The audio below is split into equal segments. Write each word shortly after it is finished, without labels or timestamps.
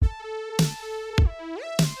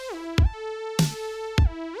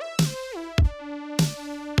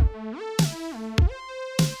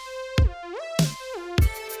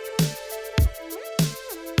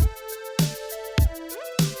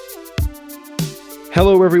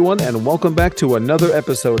Hello, everyone, and welcome back to another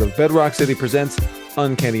episode of Bedrock City Presents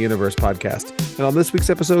Uncanny Universe Podcast. And on this week's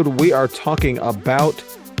episode, we are talking about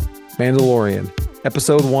Mandalorian,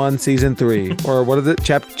 Episode 1, Season 3, or what is it,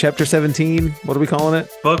 Chapter 17? What are we calling it?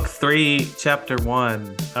 Book 3, Chapter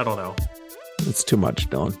 1. I don't know. It's too much,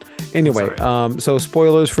 Dylan. Anyway, so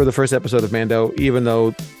spoilers for the first episode of Mando, even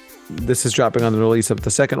though this is dropping on the release of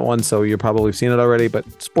the second one, so you've probably seen it already, but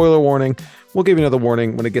spoiler warning. We'll give you another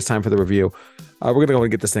warning when it gets time for the review. We're going to go and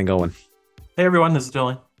get this thing going. Hey, everyone. This is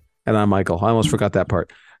Dylan. And I'm Michael. I almost forgot that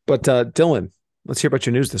part. But Dylan, let's hear about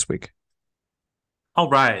your news this week. All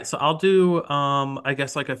right. So I'll do, I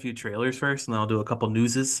guess, like a few trailers first, and then I'll do a couple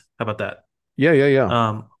newses. How about that?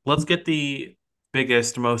 Yeah. Let's get the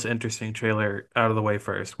biggest, most interesting trailer out of the way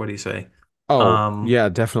first. What do you say? Yeah,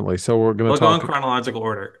 definitely. So we'll go in chronological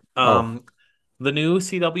order. The new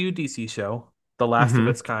CW DC show, The Last of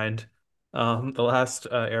Its Kind, The Last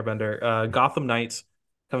Airbender, Gotham Knights,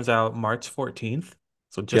 comes out March 14th.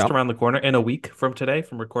 So just around the corner, in a week from today,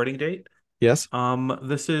 from recording date. Yes.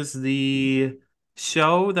 This is the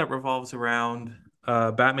show that revolves around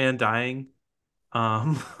Batman dying.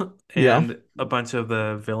 And a bunch of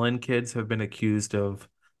the villain kids have been accused of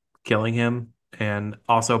killing him, and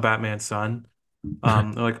also Batman's son. They're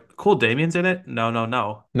like, cool, Damian's in it?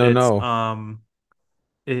 No.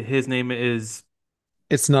 His name is...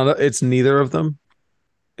 It's neither of them.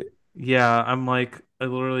 Yeah, I'm like, I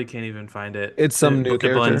literally can't even find it. It's some new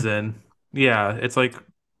character. It blends in. Yeah, it's like,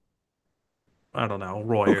 I don't know,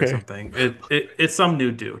 Roy or something. It's some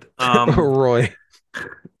new dude. Roy.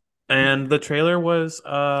 And the trailer was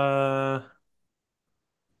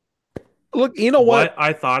look, you know what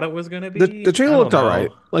I thought it was gonna be. The trailer looked all right.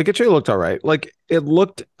 Like the trailer looked all right. Like it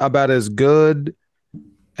looked about as good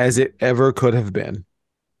as it ever could have been.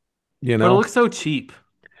 You know, but it looks so cheap.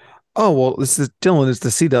 Oh, well, this is Dylan. It's the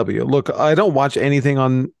CW. Look, I don't watch anything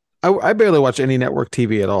on. I barely watch any network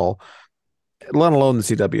TV at all, let alone the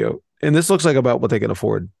CW. And this looks like about what they can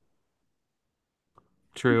afford.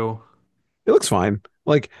 True. It looks fine.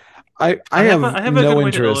 Like I have no a good way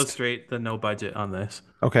interest. to illustrate the no budget on this.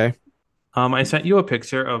 Okay. I sent you a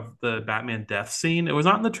picture of the Batman death scene. It was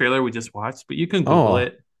not in the trailer we just watched, but you can Google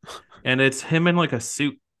it. And it's him in like a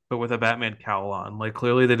suit, but with a Batman cowl on. Like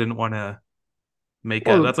clearly they didn't want to make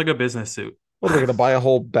that's like a business suit. What, are they gonna buy a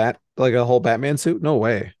whole Batman suit? No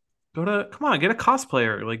way. Come on, get a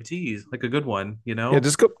cosplayer. Like, geez, like a good one, you know? Yeah,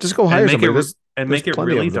 just go hire somebody. Make it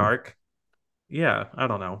really dark. Yeah, I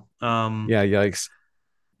don't know. Yeah, yikes.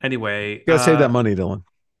 Anyway, you gotta save that money, Dylan.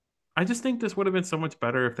 I just think this would have been so much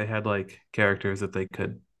better if they had like characters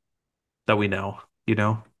that we know, you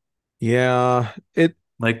know? Yeah,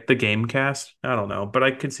 like the game cast. I don't know, but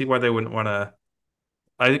I can see why they wouldn't want to.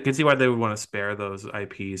 I can see why they would want to spare those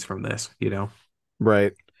IPs from this, you know?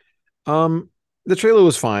 Right. The trailer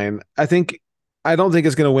was fine. I don't think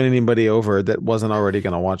it's going to win anybody over that wasn't already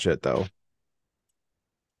going to watch it, though.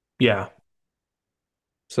 Yeah.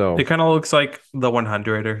 So it kind of looks like The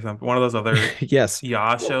 100 or something. One of those other yes,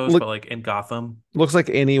 shows, but like in Gotham. Looks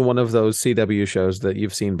like any one of those CW shows that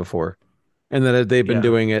you've seen before, and that they've been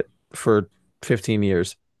doing it for 15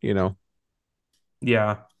 years. You know.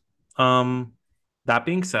 Yeah. That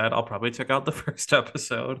being said, I'll probably check out the first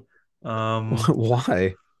episode.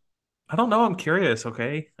 Why? I don't know. I'm curious.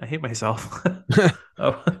 Okay, I hate myself.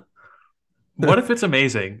 What if it's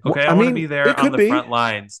amazing? Okay, I want to be there on the front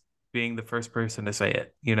lines, being the first person to say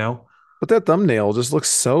it. You know. But that thumbnail just looks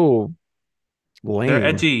so lame. They're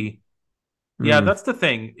edgy. Yeah, that's the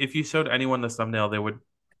thing. If you showed anyone this thumbnail, they would,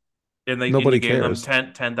 nobody gave cares.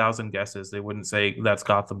 them 10,000 guesses. They wouldn't say that's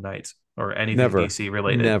Gotham Knights or anything DC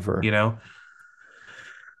related. Never. You know.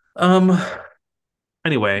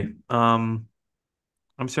 Anyway, I'm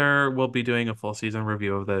sure we'll be doing a full season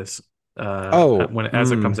review of this.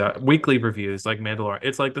 As it comes out, weekly reviews like Mandalorian.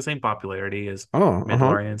 It's like the same popularity as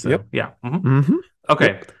Mandalorian. So yeah. Okay.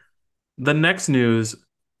 Yep. The next news,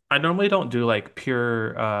 I normally don't do like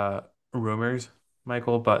pure rumors,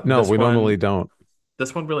 Michael, but no, we normally don't.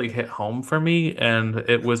 This one really hit home for me, and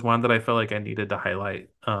it was one that I felt like I needed to highlight.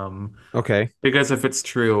 Okay. Because if it's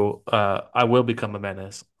true, I will become a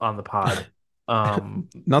menace on the pod.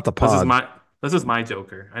 Not the pod. This is my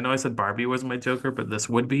Joker. I know I said Barbie was my Joker, but this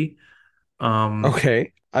would be.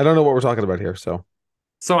 Okay. I don't know what we're talking about here, so.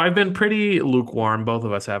 So I've been pretty lukewarm. Both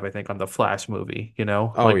of us have, I think, on the Flash movie. You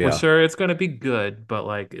know, we're sure it's gonna be good, but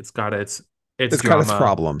like it's got its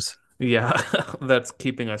problems. Yeah, that's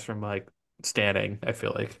keeping us from like standing. I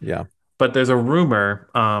feel like. Yeah. But there's a rumor.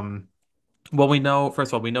 Well, we know first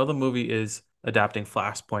of all, we know the movie is adapting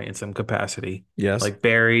Flashpoint in some capacity. Yes. Like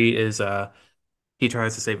Barry is he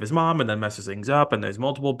tries to save his mom and then messes things up, and there's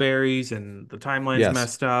multiple Barrys, and the timeline's Yes.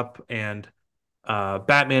 messed up, and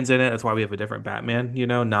Batman's in it. That's why we have a different Batman,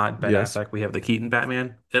 not Ben Yes. Affleck. We have the Keaton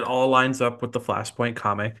Batman. It all lines up with the Flashpoint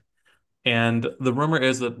comic. And the rumor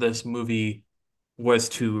is that this movie was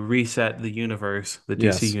to reset the universe, the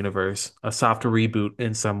DC Yes. universe, a soft reboot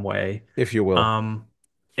in some way. If you will. Um,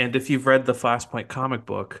 and if you've read the Flashpoint comic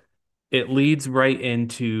book, it leads right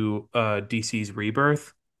into DC's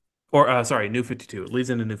Rebirth, or sorry, New 52. It leads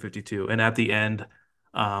into New 52, and at the end,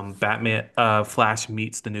 Flash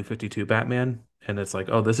meets the New 52 Batman, and it's like,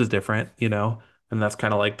 oh, this is different. And that's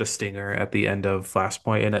kind of like the stinger at the end of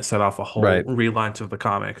Flashpoint, and it set off a whole Right. relaunch of the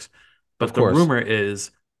comics. Of But the course. rumor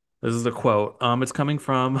is, this is a quote. It's coming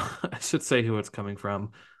from, I should say who it's coming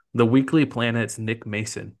from, the Weekly Planet's Nick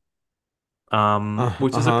Mason,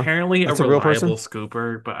 which is Uh-huh. apparently a That's a real reliable person?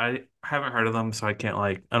 scooper, but I haven't heard of them, so I can't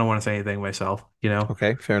I don't want to say anything myself.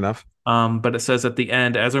 Okay, fair enough. But it says at the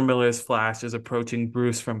end, Ezra Miller's Flash is approaching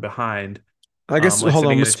Bruce from behind, I guess, like hold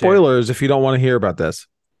sitting on, in a chair. spoilers if you don't want to hear about this.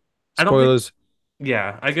 I don't think, Spoilers,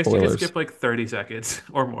 yeah, I guess you could spoilers. skip like 30 seconds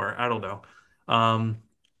or more. I don't know. Um,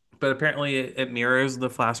 but apparently it mirrors the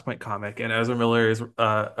Flashpoint comic, and Ezra Miller is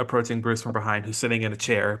approaching Bruce from behind, who's sitting in a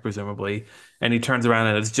chair, presumably, and he turns around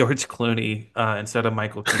and it's George Clooney instead of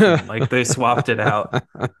Michael Keaton. Like they swapped it out.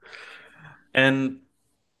 And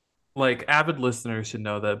like avid listeners should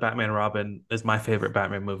know that Batman and Robin is my favorite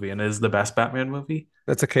Batman movie and is the best Batman movie.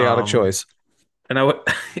 That's a chaotic Um, choice. and I would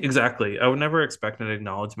exactly, I would never expect an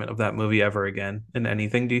acknowledgement of that movie ever again in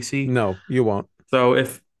anything DC. No, you won't. So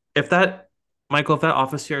if that Michael, if that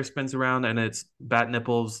office chair spins around and it's Bat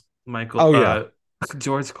Nipples, Michael, Oh yeah,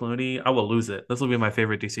 George Clooney, I will lose it. This will be my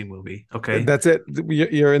favorite DC movie. Okay, that's it.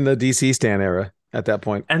 You're in the DC Stan era at that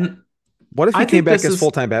point. and What if he I came think back this as is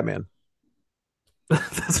full-time Batman?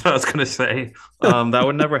 that's what I was gonna say. That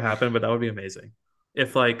would never happen, but that would be amazing.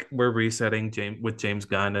 If like we're resetting James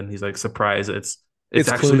Gunn and he's like, surprise, it's It's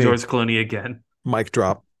actually Clooney. George Clooney again. Mic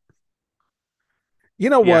drop. You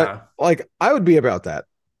know what? Yeah, Like I would be about that.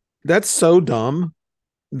 That's so dumb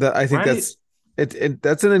that I think right. that's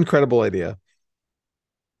that's an incredible idea.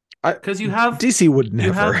 I Because DC would you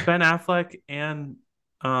never. have Ben Affleck and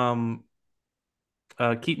um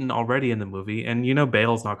Keaton already in the movie, and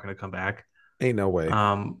Bale's not going to come back. Ain't no way.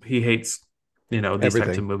 He hates these types of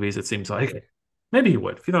Everything. movies. It seems like maybe he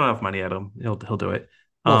would if you don't have enough money at him, he'll do it.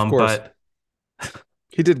 Well, of course. But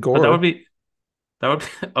He did but Gore. that would be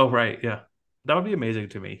oh right, yeah, that would be amazing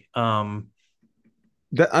to me.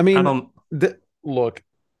 That I I mean, don't look,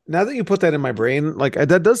 now that you put that in my brain, like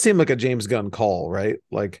that does seem like a James Gunn call, right?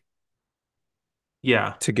 Like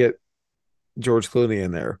yeah, to get George Clooney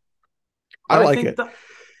in there. I but like it.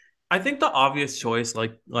 I think the obvious choice,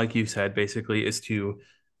 like you said, basically, is to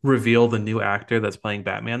reveal the new actor that's playing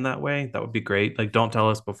Batman that way. That would be great. Like, don't tell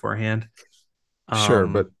us beforehand. Sure,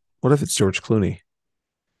 but Um, what if it's George Clooney?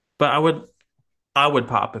 but I would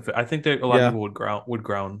pop if I think that a lot of Yeah. people would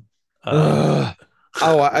groan. Ugh.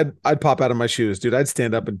 Oh, I'd pop out of my shoes, dude. I'd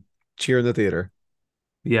stand up and cheer in the theater,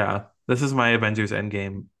 Yeah, this is my Avengers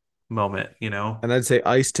Endgame moment. and I'd say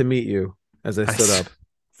 "Ice to meet you" as I stood I up.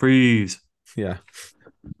 freeze. Yeah,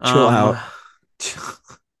 chill Um, out.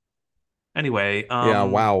 anyway, Yeah,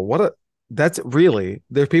 wow. What a that's really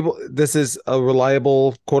there's people. This is a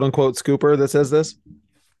reliable quote unquote scooper that says this.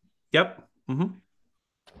 yep.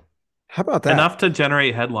 How about that? Enough to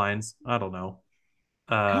generate headlines. I don't know.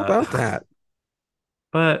 How Uh, about that?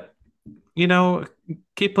 but you know,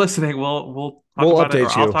 keep listening. We'll talk We'll about it, or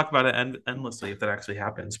update I'll you. talk about it endlessly if that actually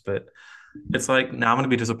happens. But it's like now I'm gonna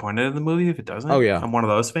be disappointed in the movie if it Oh doesn't. yeah, I'm one of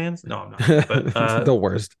those fans. No, I'm not. But the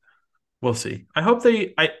worst. we'll see. I hope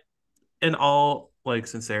they. In all like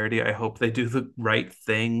sincerity, I hope they do the right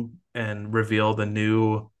thing and reveal the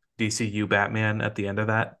new DCU Batman at the end of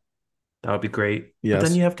that. That would be great. But then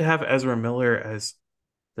Yes, you have to have Ezra Miller as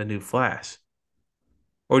the new Flash.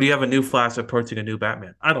 Or do you have a new Flash approaching a new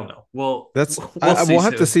Batman? I don't know. Well, that's we'll I see will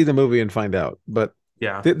have to soon. see the movie and find out. But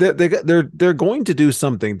Yeah. they're going to do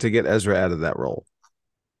something to get Ezra out of that role.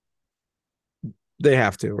 They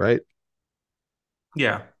have to, right?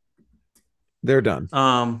 Yeah. They're done.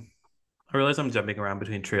 I realize I'm jumping around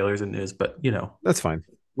between trailers and news, but That's fine.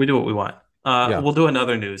 we do what we want. Yeah, We'll do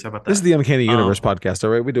another news. How about this is that? the Uncanny Universe Um, podcast. All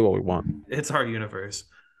right, we do what we want. it's our universe.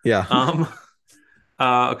 Yeah. Um,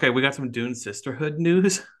 okay, we got some Dune Sisterhood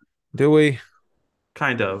news. Do we?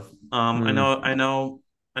 Kind of. Hmm. I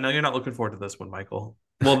know you're not looking forward to this one, Michael.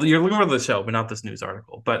 Well, you're looking forward to the show, but not this news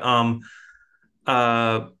article. But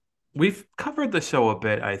uh, we've covered the show a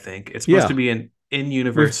bit, I think. It's supposed to Yeah, be an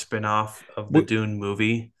in-universe we've spin-off of the we, Dune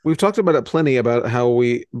movie. we've talked about it plenty about how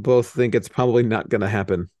we both think it's probably not going to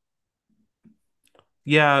happen.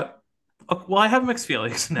 Yeah. Well, I have mixed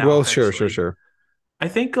feelings now, Well, sure, sure, actually. sure. I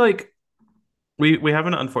think like we have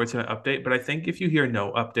an unfortunate update, but I think if you hear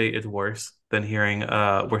no update, it's worse than hearing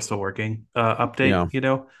we're still working update, Yeah. you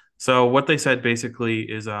know? So what they said basically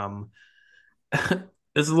is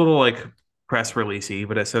it's a little like press releasey,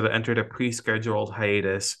 but it said it entered a pre-scheduled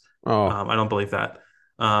hiatus. Oh, I don't believe that.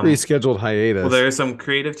 Um, rescheduled well, hiatus. there are some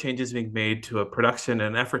creative changes being made to a production in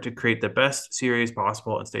an effort to create the best series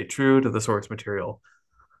possible and stay true to the source material.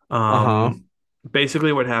 Uh-huh. Um,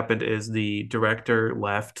 Basically, what happened is the director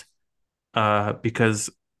left because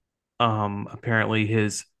apparently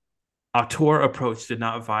his auteur approach did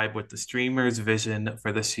not vibe with the streamer's vision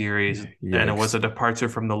for the series, and it was Yikes. a departure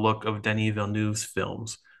from the look of Denis Villeneuve's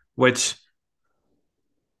films, which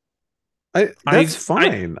That's I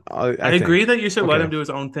fine. I agree think. that you should let Okay. him do his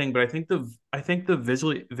own thing, but I think the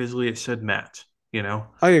visually it should match, you know.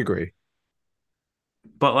 I agree.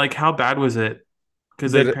 But like, how bad was it?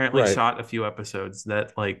 Because they That apparently right. shot a few episodes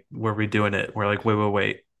that like were redoing it. We're like,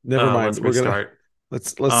 wait, Never mind. let's We're gonna restart.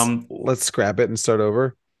 let's Um, let's scrap it and start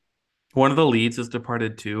over. One of the leads is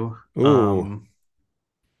departed too. Ooh,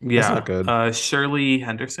 that's not Yeah, good. Shirley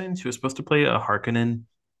Henderson. She was supposed to play a Harkonnen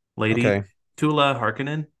lady, Okay. Tula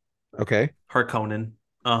Harkonnen, Okay. Harkonnen.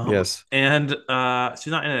 Yes. And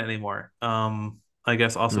she's not in it anymore. I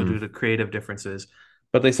guess also Hmm. due to creative differences.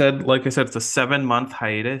 But they said, like I said, it's a 7 month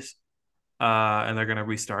hiatus, and they're gonna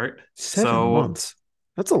restart. So7 months.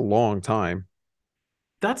 That's a long time.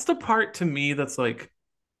 that's the part to me that's like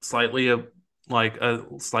slightly like a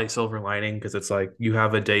slight silver lining because it's like you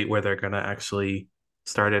have a date where they're gonna actually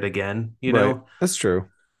start it again, you Right. know? That's true.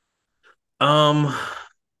 Um,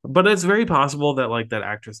 but it's very possible that like that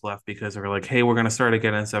actress left because they were like, "Hey, we're gonna start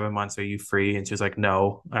again in 7 months. Are you free?" And she's like,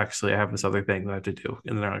 "No, actually, I have this other thing that I have to do."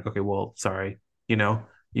 And they're like, "Okay, well, sorry, you know,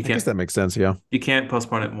 you I guess can't that makes sense. Yeah. you can't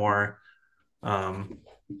postpone it more um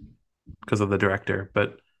because of the director."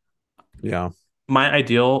 But Yeah. my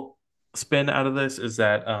ideal spin out of this is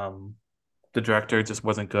that the director just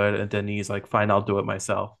wasn't good, and then he's like, "Fine, I'll do it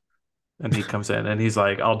myself." And he comes in and he's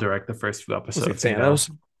like, "I'll direct the first few Was he episodes." You know,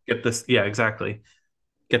 Thanos? get this, yeah, exactly.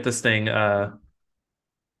 Get this thing Hmm.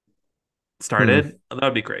 started. That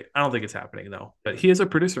would be great. I don't think it's happening though, but he is a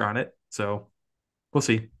producer on it, so we'll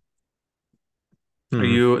see. Are Hmm.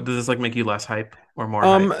 you? Does this like make you less hype or more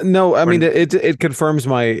hype? No, I mean Or it confirms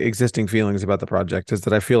my existing feelings about the project is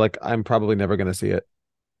that I feel like I'm probably never going to see it.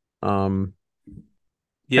 Um,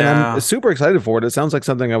 and I'm yeah, super excited for it. It sounds like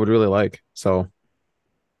something I would really like. So,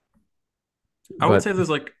 I would but say there's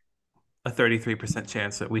like a 33%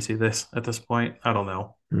 chance that we see this at this point. I don't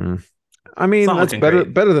know. hmm. I It's mean, not that's looking better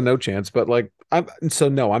great better than no chance, but like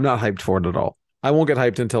no, I'm not hyped for it at all. I won't get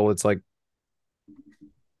hyped until it's like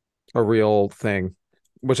a real thing,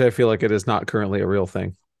 which I feel like it is not currently a real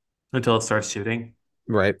thing. until it starts shooting.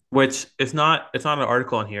 Right. Which it's not an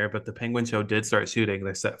article in here, but the Penguin Show did start shooting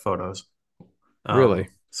their set photos. Really.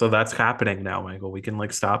 So that's happening now, Michael. We can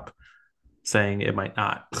like stop saying it might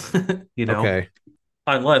not, you know, Okay.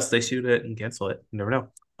 unless they shoot it and cancel it. You never know.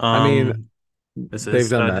 I mean, This they've is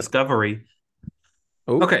done that. Discovery.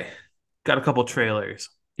 Oh, Okay, got a couple trailers.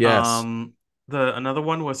 yes. Um, the another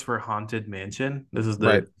one was for Haunted Mansion. This is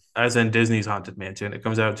Right. the as in Disney's Haunted Mansion. It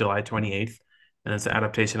comes out July 28th, and it's an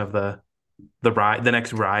adaptation of the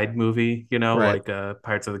next ride movie. You know, Right. like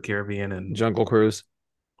Pirates of the Caribbean and Jungle Cruise.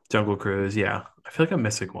 Jungle Cruise. Yeah, I feel like I'm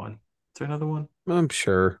missing one. Is there another one? I'm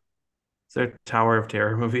sure. Is there a Tower of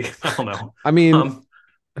Terror movie? I don't know. I mean, Um,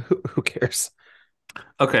 who cares?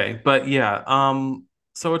 okay, but yeah.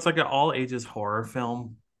 So it's like an all ages horror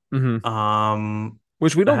film. Hmm. Um,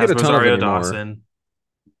 Which we it don't get has a ton of Rosario anymore. Dawson.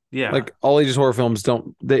 Yeah. Like all ages horror films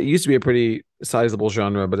don't. They used to be a pretty sizable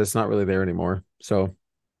genre, but it's not really there anymore. So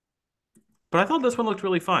But I thought this one looked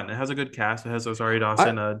really fun. It has a good cast. It has Rosario I,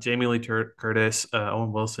 Dawson, Jamie Lee Curtis,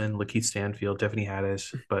 Owen Wilson, Lakeith Stanfield, Tiffany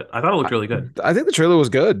Haddish. But I thought it looked I really good. I think the trailer was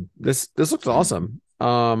good. This looks awesome.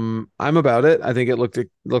 I'm about it. I think it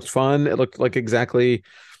looked fun. It looked like exactly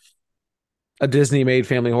a Disney made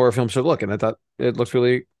family horror film should look, and I thought it looked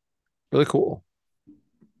really really cool.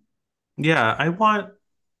 Yeah, I want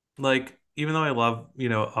like even though I love, you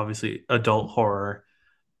know, obviously adult horror,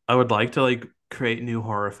 I would like to like create new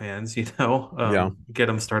horror fans, you know, Yeah. get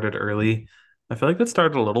them started early. I feel like that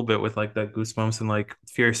started a little bit with like that Goosebumps and like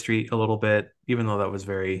Fear Street a little bit, even though that was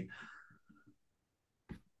very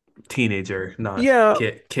teenager, not Yeah,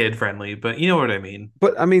 kid friendly. But you know what I mean.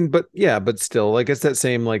 but I mean, but yeah, but still, like it's that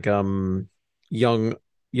same like young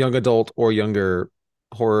young adult or younger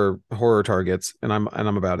horror targets, and I'm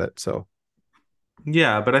about it. So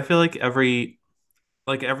Yeah, but I feel like every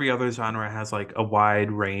other genre has like a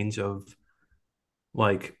wide range of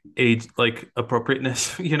like age like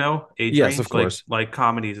appropriateness, age Yes, of range. course. Like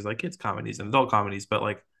comedies is like kids comedies and adult comedies, but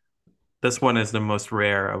like this one is the most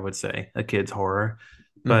rare, I would say, a kid's horror.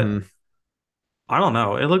 But Hmm. I don't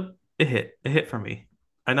know. It hit for me.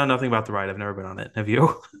 I know nothing about the ride. I've never been on it. Have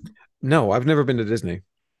you? No, I've never been to Disney.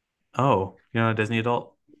 Oh, you're not a Disney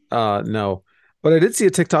adult? No, but I did see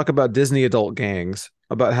a TikTok about Disney adult gangs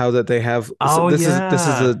about how that they have. So Oh this is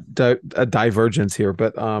yeah. a divergence here,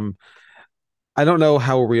 but I don't know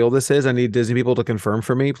how real this is. I need Disney people to confirm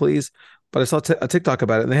for me, please. But I saw a TikTok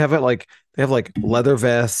about it, and they have like leather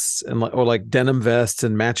vests and or like denim vests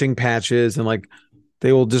and matching patches, and like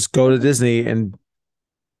they will just go to Disney and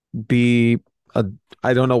be a.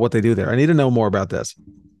 I don't know what they do there. I need to know more about this.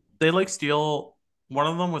 They like steal one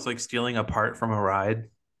of them was like stealing a part from a ride.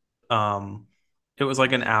 Um it was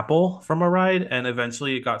like an apple from a ride and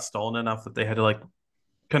eventually it got stolen enough that they had to like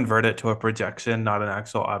convert it to a projection, not an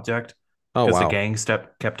actual object, Oh because the wow, gang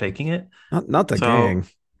step kept taking it. not the gang.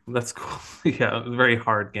 So that's cool. Yeah, it was a very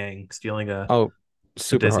hard gang stealing Oh,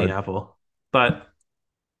 a super Disney hard. apple. But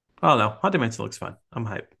I don't know. Haunted Mansion looks fun. I'm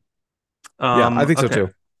hyped. Yeah, I think so Okay.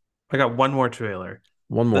 too. I got one more trailer.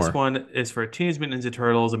 One This more. one is for Teenage Mutant Ninja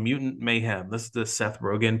Turtles: A Mutant Mayhem. This is the Seth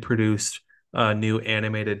Rogen produced new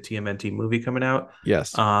animated TMNT movie coming out.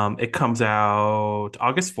 Yes. It comes out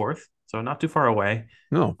August 4th, so not too far away.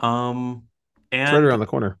 No, Um, it's right around and the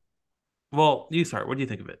corner. well, you start. What do you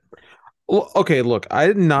think of it? Well, okay, look,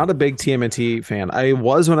 I'm not a big TMNT fan. I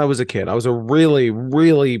was when I was a kid. I was a really,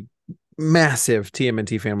 really massive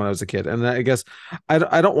TMNT fan when I was a kid. And I guess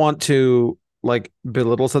I don't want to like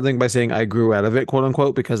belittle something by saying I grew out of it, quote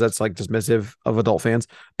unquote, because that's like dismissive of adult fans.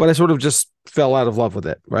 But I sort of just fell out of love with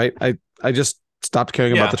it, right? I just stopped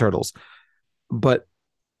caring about the Yeah, turtles. But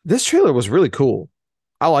this trailer was really cool.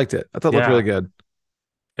 I liked it. I thought it looked really yeah. good.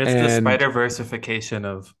 It's the And Spider-Versification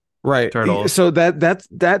of right. Turtles. So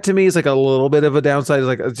that to me is like a little bit of a downside. It's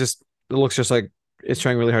like it looks just like it's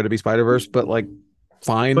trying really hard to be Spider Verse, but like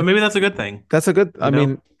But fine. maybe that's a good thing, That's a good. I you know?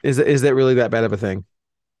 mean, is that really that bad of a thing?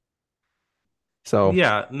 So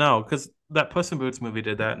Yeah, no, because that Puss in Boots movie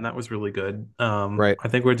did that, and that was really good. right, I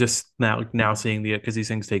think we're just now seeing the because these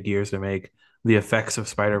things take years to make the effects of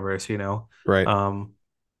Spider-Verse. right. Um,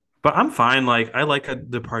 but I'm fine. Like I like a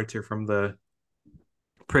departure from the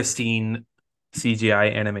pristine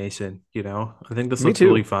CGI animation. I think this Me looks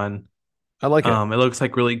really too. fun. I like it. It looks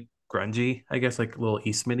like really grungy, I guess, like a little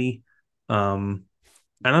Eastman-y. Um,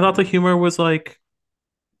 and I thought the humor was like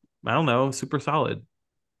I don't know, super solid.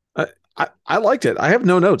 I, I liked it. I have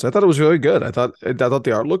no notes. I thought it was really good. I thought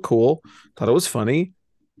the art looked cool. Thought it was funny.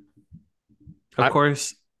 Of I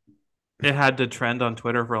course, it had to trend on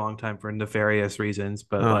Twitter for a long time for nefarious reasons,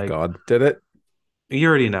 but oh like god, did it? you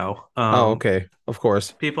already know. Oh okay, of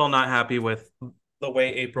course. People not happy with the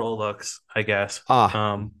way April looks, I guess. Ah,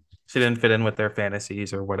 She didn't fit in with their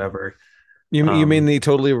fantasies or whatever. you mean Um, the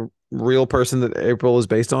totally real person that April is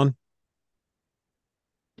based on?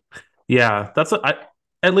 yeah,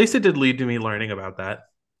 at least it did lead to me learning about that.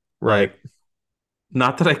 Right. Like,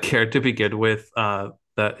 not that I cared to begin with,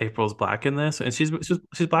 that April's black in this, and she's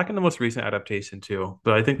black in the most recent adaptation too.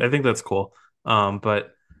 But I think that's cool.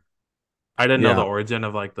 But I didn't know the Yeah. origin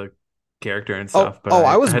of like the character and Oh, stuff, but oh,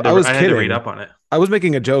 I, I had I to was I had to read kidding. up on it. I was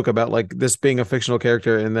making a joke about like this being a fictional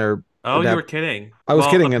character in their Oh, you were adapt. kidding. I was Well,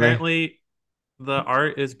 kidding, and I apparently the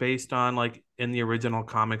art is based on like in the original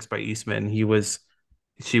comics by Eastman.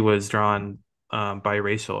 She was drawn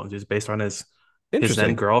biracial and she was based on his then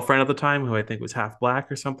interesting. girlfriend at the time, who I think was half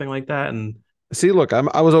black or something like that. And See, look,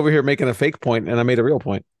 I was over here making a fake point, and I made a real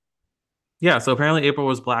point. yeah, so apparently April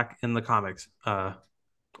was black in the comics,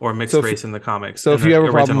 or So mixed race in the comics so in if you the have a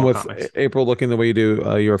problem original with comics. April looking the way you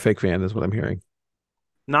do, you're a fake fan, is what I'm hearing.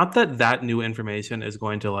 Not that that new information is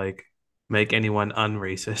going to like make anyone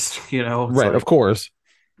unracist, It's Right, of course,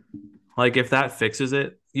 like if that fixes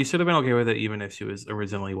it, you should have been okay with it even if she was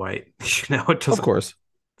originally white. It of doesn't course.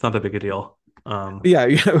 it's not that big a deal. Um Yeah,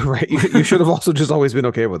 yeah, right. You should have also just always been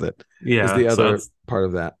okay with it. Is yeah, the so other it's part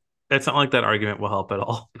of that. it's not like that argument will help at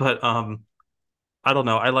all. But I don't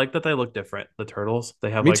know. I like that they look different, the turtles.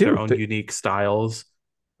 They have Me like their too. own unique styles.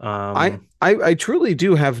 I Um I truly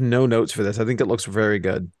do have no notes for this. I think it looks very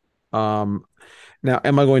good. Um, Now,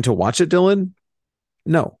 am I going to watch it, Dylan?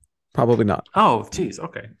 No, probably not. oh geez,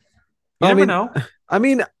 okay. You I never mean, know. I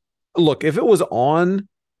mean, look, if it was on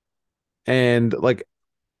and like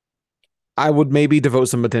I would maybe devote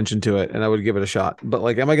some attention to it and I would give it a shot. But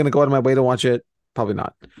like, am I going to go out of my way to watch it? Probably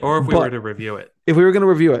not. Or if we were But to review it. if we were going to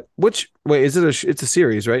review it, which wait, is it it's a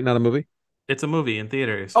series, right? Not a movie. It's a movie in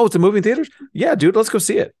theaters. Oh, it's a movie in theaters. Yeah, dude, let's go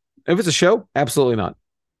see it. If it's a show, absolutely not.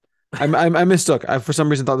 I mistook. I for some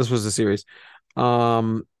reason thought this was a series.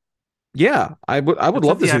 Um, yeah, I would It's a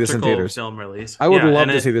love to see this in theatrical theaters. film release. I would Yeah, love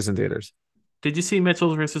and to see it. this in theaters. Did you see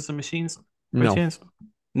Mitchell's versus the Machines by No, chance? I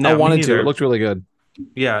No, me wanted to. It neither. looked really good.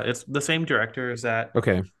 Yeah, it's the same director as that.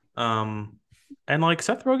 Okay, Um, and like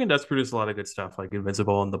Seth Rogen does produce a lot of good stuff, like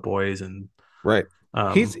Invincible and The Boys, and right.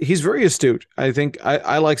 He's um, he's very astute. I think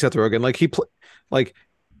I like Seth Rogen. Like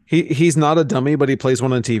he's not a dummy, but he plays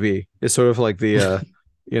one on TV. It's sort of like you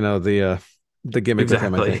know, the gimmick with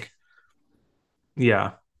him, I exactly. think.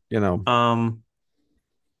 Yeah. You know. Um,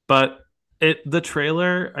 but the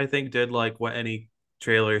trailer I think did like what any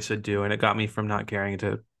trailer should do, and it got me from not caring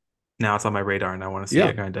to now it's on my radar and I want to see Yeah.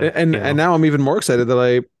 it kind of, And now I'm even more excited that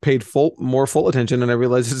I paid full attention and I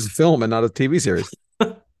realized it's a film and not a TV series.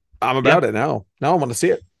 I'm about Yeah. it now. Now I want to see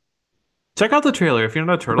it. Check out the trailer if you're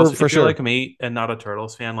not a For, Turtles. for If you're sure. like me and not a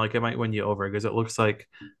Turtles fan, like it might win you over because it looks like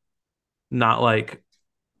not like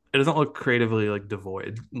it doesn't look creatively like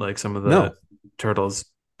devoid like some of No, the Turtles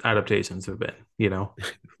adaptations have been.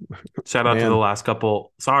 Shout out to the man. last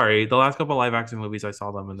couple. Sorry, the last couple live action movies I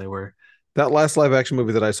saw them and they were That last live action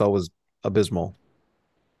movie that I saw was abysmal.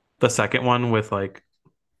 the second one with like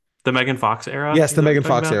the Megan Fox era. Yes, Is the that what you're Megan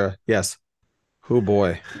talking Fox about? era. Yes. Oh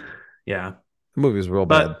boy. Yeah, The movie was real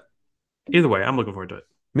bad. but either way, I'm looking forward to it.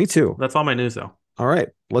 Me too. That's all my news though. All right.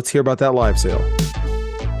 Let's hear about that live sale.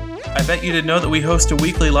 I bet you didn't know that we host a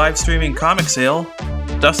weekly live streaming comic sale.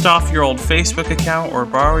 Dust off your old Facebook account or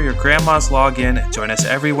borrow your grandma's login and join us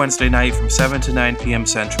every Wednesday night from 7 to 9 p.m.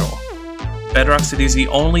 Central. Bedrock City is the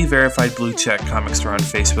only verified blue check comic store on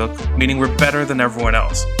Facebook, meaning we're better than everyone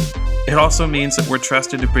else. It also means that we're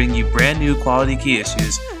trusted to bring you brand new quality key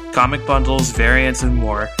issues, comic bundles, variants, and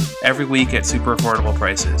more every week at super affordable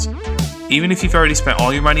prices. Even if you've already spent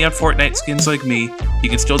all your money on Fortnite skins like me, you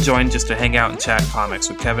can still join just to hang out and chat comics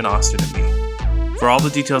with Kevin Austin and me. For all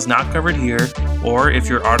the details not covered here, or if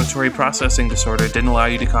your auditory processing disorder didn't allow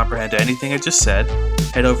you to comprehend anything I just said,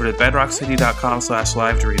 head over to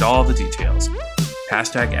bedrockcity.com/live to read all the details.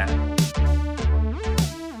 #ad.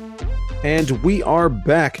 And we are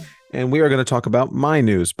back and we are going to talk about my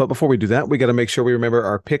news. But before we do that, we got to make sure we remember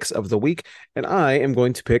our picks of the week. And I am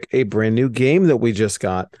going to pick a brand new game that we just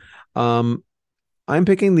got. I'm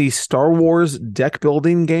picking the Star Wars deck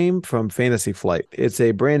building game from Fantasy Flight. It's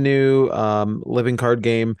a brand new living card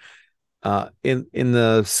game in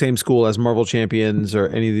the same school as Marvel Champions or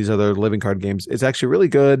any of these other living card games. It's actually really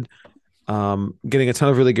good. Getting a ton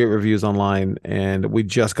of really great reviews online, and we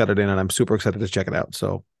just got it in, and I'm super excited to check it out.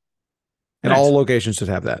 So, and Nice. all locations should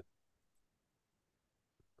have that.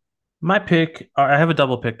 My pick, I have a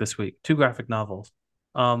double pick this week, two graphic novels.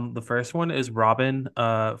 The first one is Robin,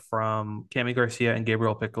 from Cami Garcia and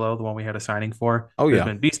Gabriel Piccolo, the one we had a signing for. Oh There's yeah,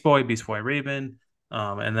 been Beast Boy Raven,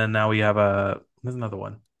 and then now we have there's another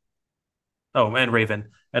one. Oh, and Raven,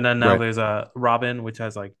 and then now right. there's a Robin, which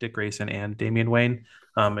has like Dick Grayson and Damian Wayne.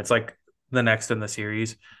 It's like the next in the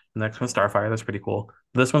series. The next one's Starfire. That's pretty cool.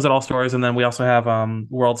 This one's at all stores, and then we also have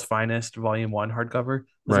World's Finest Volume One hardcover.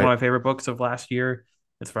 This is one Right. of my favorite books of last year.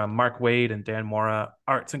 It's from Mark Waid and Dan Mora.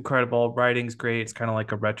 Art's incredible. Writing's great. It's kind of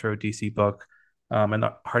like a retro DC book. And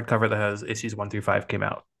the hardcover that has issues 1 through 5 came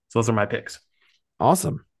out. So those are my picks.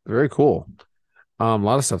 Awesome. Very cool. A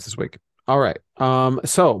lot of stuff this week. All right.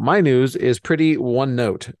 So my news is pretty one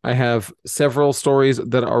note. I have several stories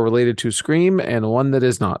that are related to Scream and one that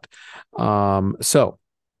is not.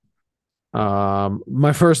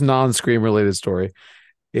 My first non-Scream related story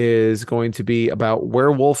is going to be about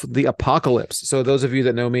Werewolf the Apocalypse. So those of you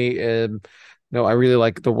that know me, know I really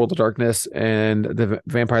like The World of Darkness and the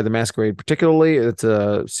Vampire the Masquerade particularly. It's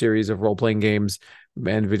a series of role-playing games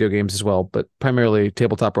and video games as well, but primarily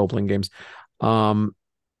tabletop role-playing games.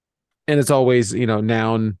 And it's always,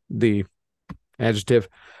 noun, the adjective.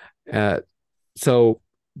 Uh,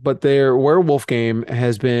 but their werewolf game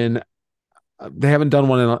has been, they haven't done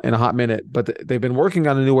one in a hot minute, but they've been working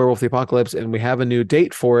on a new Werewolf the Apocalypse, and we have a new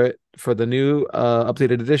date for it for the new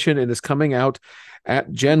updated edition, and it's coming out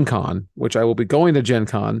at Gen Con, which I will be going to Gen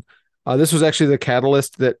Con. This was actually the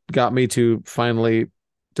catalyst that got me to finally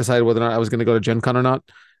decide whether or not I was going to go to Gen Con or not.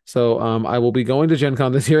 So I will be going to Gen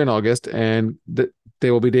Con this year in August, and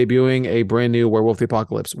they will be debuting a brand new Werewolf the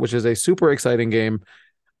Apocalypse, which is a super exciting game.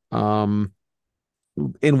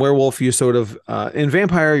 In Werewolf, you sort of in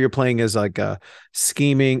Vampire, you're playing as like a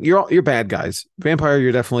scheming. You're bad guys. Vampire,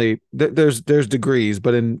 you're definitely there's degrees,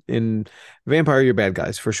 but in Vampire, you're bad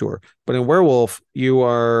guys for sure. But in Werewolf, you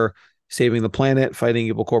are saving the planet, fighting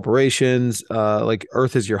evil corporations. Like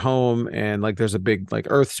Earth is your home, and like there's a big like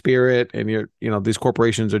Earth spirit, and these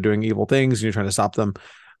corporations are doing evil things, and you're trying to stop them.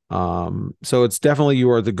 So it's definitely you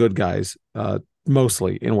are the good guys,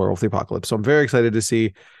 mostly in Werewolf the Apocalypse. So I'm very excited to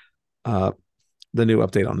see the new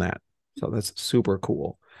update on that. So that's super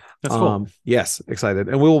cool. That's cool. Yes, excited.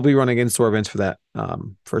 And we will be running in-store events for that,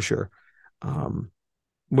 for sure. Um,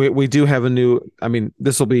 we do have a new, I mean,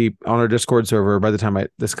 this will be on our Discord server by the time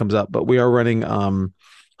this comes up, but we are running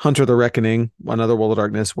Hunter the Reckoning, another World of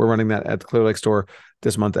Darkness. We're running that at the Clear Lake store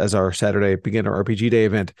this month as our Saturday Beginner RPG Day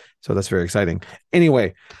event. So that's very exciting.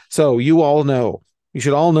 Anyway, so you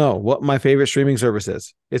should all know what my favorite streaming service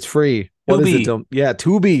is. It's free. What is it? Yeah,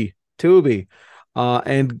 Tubi.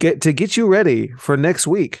 And get you ready for next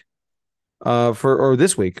week. Or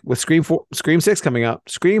this week with Scream 6 coming out.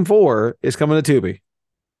 Scream 4 is coming to Tubi.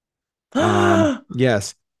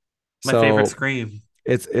 Yes. My favorite Scream.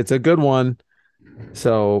 It's a good one.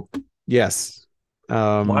 So yes.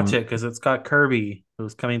 Watch it because it's got Kirby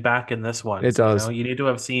who's coming back in this one. It does. You need to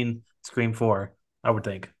have seen Scream 4, I would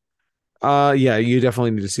think. Yeah, you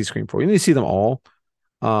definitely need to see Scream 4. You need to see them all.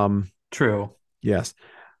 True. Yes.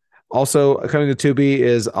 Also coming to Tubi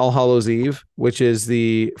is All Hallows Eve, which is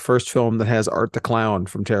the first film that has Art the Clown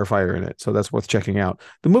from Terrifier in it. So that's worth checking out.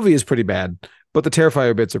 The movie is pretty bad, but the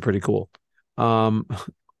Terrifier bits are pretty cool.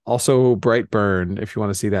 Also Brightburn, if you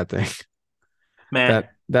want to see that thing. Man,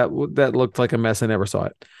 that looked like a mess. I never saw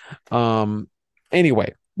it.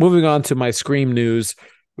 Anyway, moving on to my Scream news.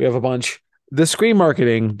 We have a bunch. The Scream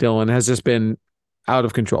marketing, Dylan, has just been out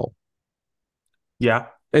of control. Yeah,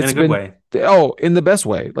 in a good way. Oh, in the best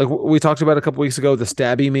way. Like we talked about a couple weeks ago, the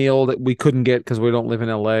Stabby meal that we couldn't get because we don't live in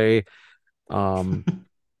LA.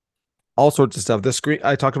 All sorts of stuff. The Scream,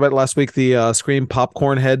 I talked about it last week, the Scream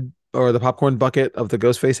popcorn head or the popcorn bucket of the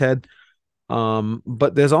Ghostface head.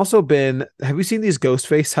 But there's also been, have you seen these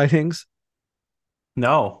Ghostface sightings?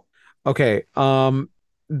 No. Okay.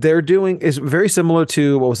 They're doing is very similar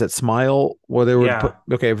to what was it, Smile, where they were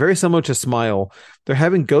very similar to Smile. They're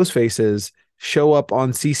having ghost faces show up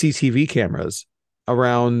on CCTV cameras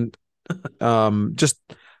around just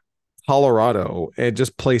Colorado and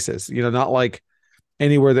just places, not like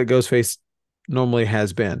anywhere that Ghostface normally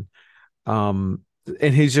has been. And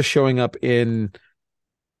he's just showing up in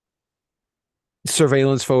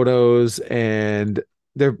surveillance photos, and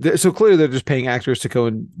they're so clearly they're just paying actors to go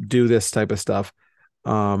and do this type of stuff.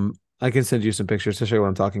 I can send you some pictures to show you what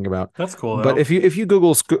I'm talking about. That's cool though. But if you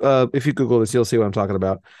Google this, you'll see what I'm talking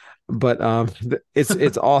about. But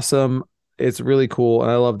it's awesome. It's really cool,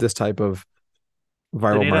 and I love this type of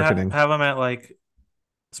viral marketing. Have them at like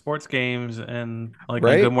sports games and like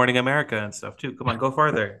right? Good Morning America and stuff too. Come on, go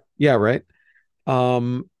farther. Yeah, right.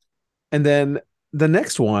 And then the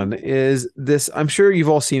next one is this. I'm sure you've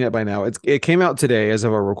all seen it by now. It came out today as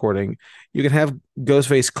of our recording. You can have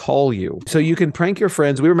Ghostface call you, so you can prank your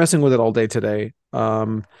friends. We were messing with it all day today.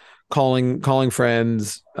 Calling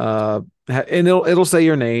friends. And it'll say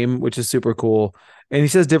your name, which is super cool. And he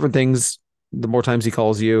says different things the more times he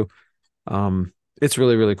calls you. It's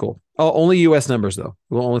really, really cool. Oh, only US numbers though.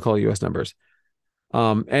 We'll only call US numbers.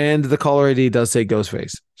 And the caller ID does say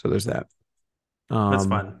Ghostface, so there's that. That's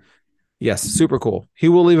fun. Yes, super cool. He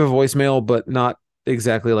will leave a voicemail, but not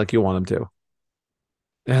exactly like you want him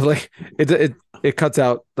to. Like it cuts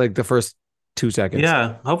out like the first 2 seconds.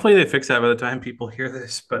 Yeah, hopefully they fix that by the time people hear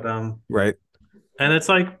this. But right. And it's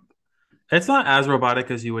like it's not as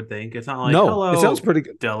robotic as you would think. It's not like hello, it sounds pretty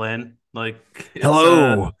good. Dylan. Like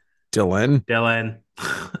hello, Dylan.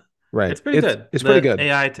 Right. It's pretty good. It's pretty good.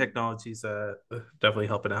 AI technology's definitely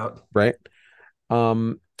helping out. Right.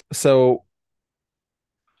 So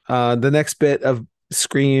the next bit of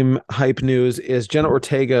Scream hype news is Jenna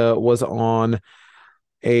Ortega was on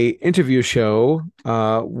a interview show.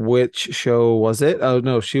 Which show was it? Oh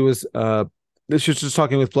no, she was just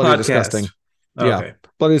talking with Bloody Disgusting. Okay.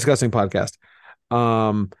 Bloody Disgusting podcast.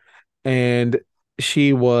 And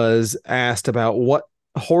she was asked about what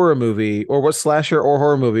horror movie or what slasher or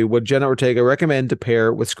horror movie would Jenna Ortega recommend to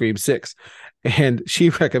pair with Scream 6. And she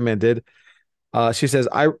recommended, she says,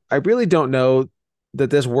 I really don't know that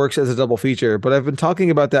this works as a double feature, but I've been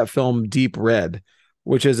talking about that film Deep Red,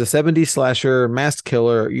 which is a 70s slasher, masked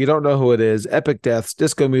killer. You don't know who it is. Epic deaths,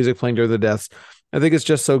 disco music playing during the deaths. I think it's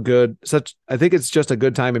just so good. I think it's just a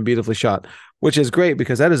good time and beautifully shot, which is great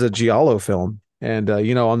because that is a Giallo film. And,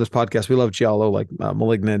 on this podcast, we love Giallo, like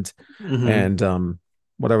Malignant and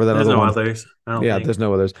whatever that there's other no one. Others. There's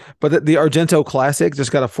no others. But the Argento Classic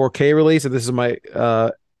just got a 4K release. And this is my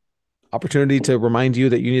opportunity to remind you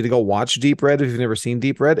that you need to go watch Deep Red if you've never seen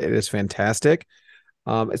Deep Red. It is fantastic.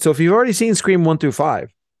 So if you've already seen Scream 1 through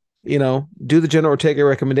 5, do the Jenna Ortega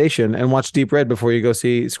recommendation and watch Deep Red before you go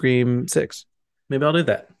see Scream 6. Maybe I'll do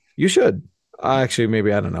that. You should. Actually,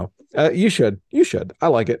 maybe, I don't know. You should. I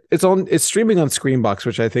like it. It's streaming on Screambox,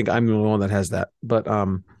 which I think I'm the only one that has that. But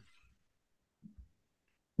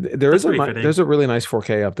That's pretty fitting. there's a really nice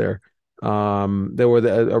 4K up there. There were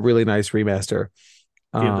a really nice remaster.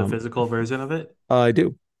 Do you have the Um, physical version of it? I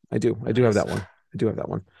do, I do have Nice. that one. I do have that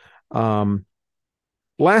one. Um,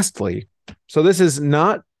 lastly, so this is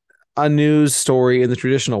not a news story in the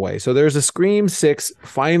traditional way. So there's a Scream 6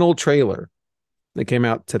 final trailer that came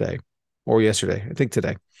out today or yesterday. I think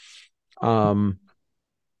today. Um,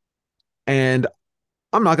 and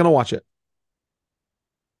I'm not going to watch it.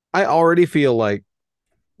 I already feel like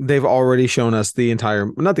they've already shown us not the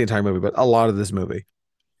entire movie, but a lot of this movie.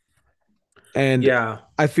 And Yeah.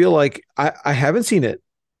 I feel like I haven't seen it,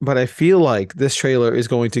 but I feel like this trailer is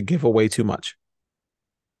going to give away too much.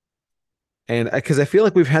 And because I feel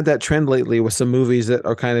like we've had that trend lately with some movies that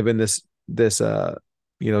are kind of in this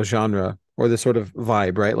genre or this sort of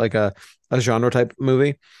vibe, right? Like a genre type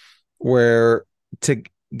movie where to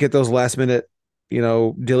get those last minute,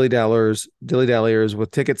 dilly dalliers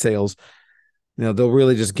with ticket sales, they'll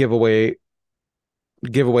really just give away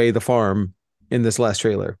the farm in this last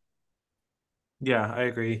trailer. Yeah, I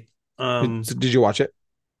agree. Did you watch it?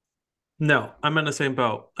 No, I'm in the same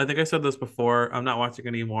boat. I think I said this before. I'm not watching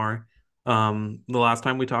anymore. The last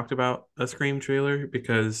time we talked about a Scream trailer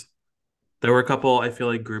because there were a couple, I feel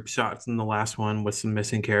like, group shots in the last one with some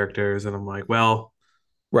missing characters, and I'm like, well,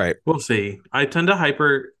 Right. we'll see. I tend to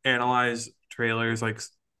hyper analyze trailers like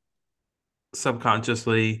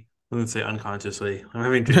subconsciously. I wouldn't say unconsciously. I'm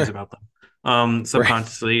having dreams about them. Right.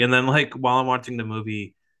 Subconsciously, and then like while I'm watching the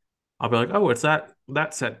movie, I'll be like, oh, it's that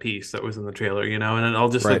set piece that was in the trailer, and then I'll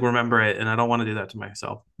just like Right. remember it, and I don't want to do that to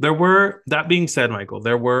myself. There were that being said, Michael,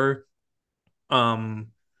 there were um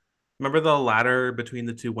remember the ladder between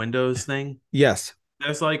the two windows thing? Yes.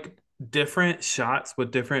 There's like different shots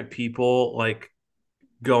with different people like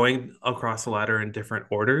going across the ladder in different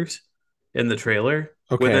orders in the trailer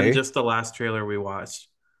within Okay. just the last trailer we watched.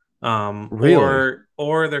 Really?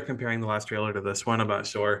 Or they're comparing the last trailer to this one. I'm not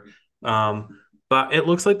sure. But it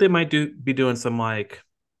looks like they might be doing some like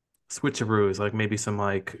switcheroos, like maybe some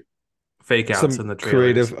like fake outs Some in the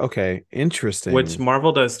creative. trailers, Okay. which Interesting.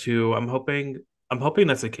 Marvel does too. I'm hoping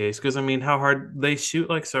that's the case because I mean, how hard they shoot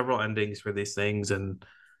like several endings for these things and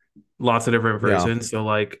lots of different Yeah. versions. So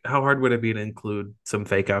like, how hard would it be to include some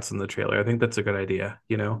fake outs in the trailer? I think that's a good idea.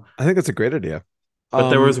 I think that's a great idea. But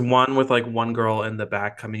there Um, was one with like one girl in the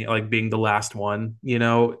back coming, like being the last one,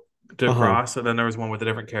 to uh-huh. cross, and then there was one with a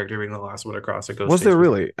different character being the last one to cross at Was there Ghostface.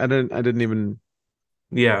 really? I didn't even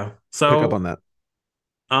Yeah. pick up on So, that.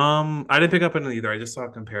 I didn't pick up on it either. I just saw a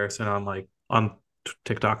comparison on like on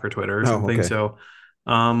TikTok or Twitter or Oh, something. okay. So,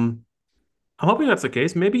 um, I'm hoping that's the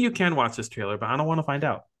case. Maybe you can watch this trailer, but I don't want to find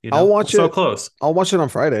out. I'll We're watch so it. close. I'll watch it on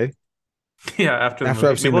Friday Yeah, after the after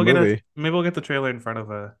movie. I've seen the movie. Maybe we'll get the trailer in front of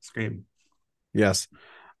a screen. Yes.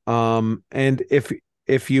 And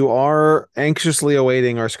if you are anxiously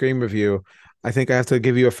awaiting our Scream review, I think I have to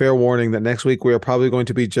give you a fair warning that next week we are probably going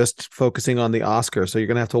to be just focusing on the Oscar. So you're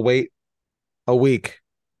gonna have to wait a week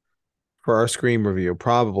for our Scream review,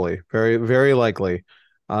 probably. Very, very likely.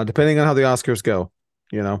 Depending on how the Oscars go.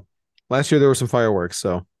 You know. Last year there were some fireworks,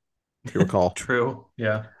 so if you recall. True.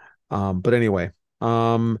 Yeah. But anyway,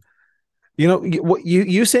 um, what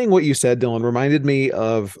you saying what you said, Dylan, reminded me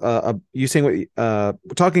of you saying what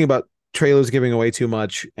talking about trailers giving away too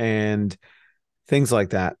much and things like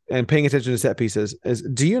that, and paying attention to set pieces.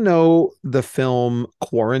 Do you know the film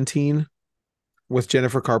Quarantine with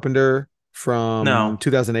Jennifer Carpenter from No.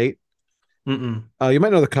 2008? Mm-mm. You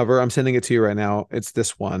might know the cover. I'm sending it to you right now. It's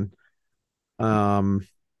this one. Um,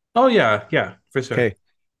 Oh yeah, yeah, for sure. okay,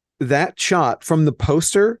 that shot from the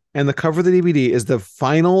poster and the cover of the DVD is the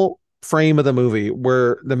final frame of the movie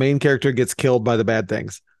where the main character gets killed by the bad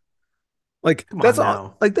things. Like Come on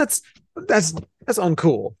now. that's that's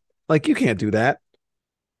uncool. Like you can't do that.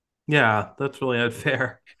 Yeah, that's really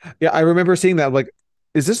unfair. Yeah, I remember seeing that. Like,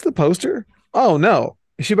 is this the poster? Oh no,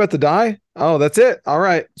 is she about to die? Oh, that's it. All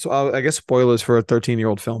right. So I guess spoilers for a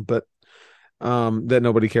 13-year-old film, but that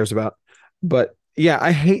nobody cares about. But yeah,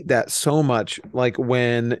 I hate that so much. Like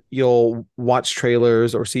when you'll watch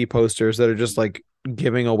trailers or see posters that are just like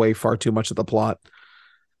giving away far too much of the plot.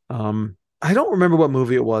 I don't remember what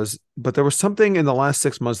movie it was, but there was something in the last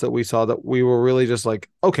 6 months that we saw that we were really just like,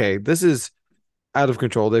 okay, this is out of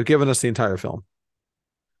control. They've given us the entire film.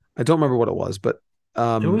 I don't remember what it was, but It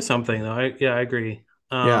um, was something though. I agree.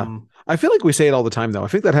 yeah, I feel like we say it all the time though. I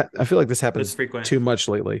feel like this It's happens frequent. too much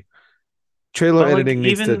lately. Trailer But like editing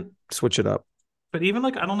needs to switch it up. even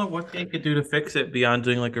like I don't know what they could do to fix it beyond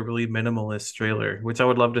doing like a really minimalist trailer, which I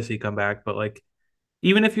would love to see come back. But like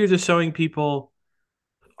even if you're just showing people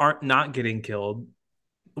aren't not getting killed,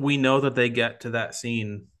 we know that they get to that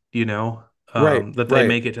scene, Right, that they right,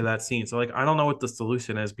 make it to that scene. So like I don't know what the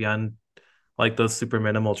solution is beyond like those super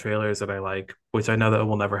minimal trailers that I like, which I know that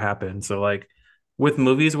will never happen. So like with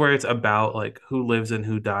movies where it's about like who lives and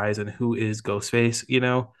who dies and who is Ghostface,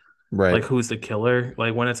 right. like who's the killer,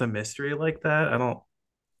 like when it's a mystery like that, I don't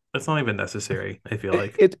it's not even necessary, I feel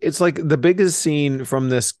like. It's like the biggest scene from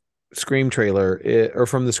this Scream trailer, or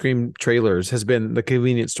from the Scream trailers, has been the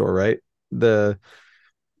convenience store, right? The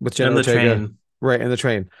With Jenna And the Ortega, train, right, and the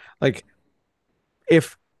train. Like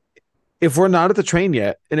if we're not at the train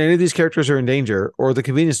yet, and any of these characters are in danger, or the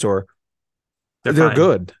convenience store, they're they're fine.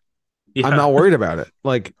 good. I'm Yeah, not worried about it.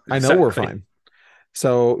 Like I know we're exactly. fine.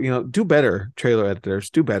 So do better, trailer editors.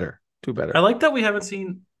 Do better. Do I better. like that we haven't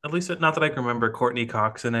seen, at least not that I can remember, Courtney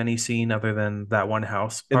Cox in any scene other than that one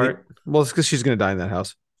house And the part. Well, it's because she's gonna die in that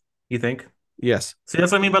house. You think? Yes. See,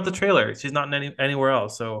 that's what I mean about the trailer. She's not in anywhere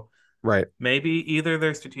else. So Right. maybe either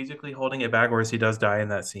they're strategically holding it back or she does die in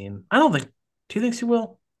that scene. I don't think. Do you think she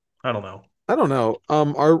will? I don't know. I don't know.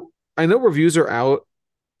 Our I know reviews are out.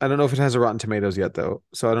 I don't know if it has a Rotten Tomatoes yet though.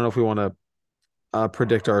 So I don't know if we want to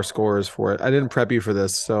predict our scores for it. I didn't prep you for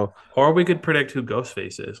this, so Or we could predict who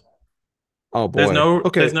Ghostface is. oh There's boy. no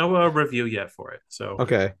Okay. there's no review yet for it. So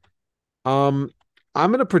Okay. Um,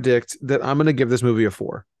 I'm gonna predict that I'm gonna give this movie a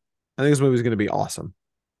 4. I think this movie is gonna be awesome.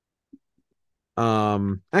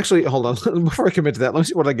 Actually, hold on. Before I commit to that, let me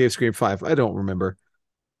see what I gave Scream 5. I don't remember.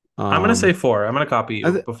 I'm gonna say Um, 4. I'm gonna copy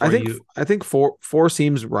you before you. I think four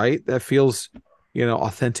seems right. That feels,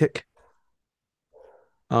 authentic.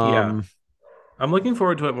 Yeah, Um, I'm looking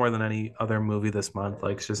forward to it more than any other movie this month,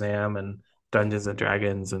 like Shazam and Dungeons and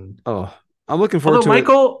Dragons. And oh, I'm looking forward although to it.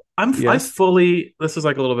 Michael, I Yes. fully this is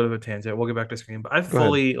like a little bit of a tangent. We'll get back to Scream, but I Go ahead.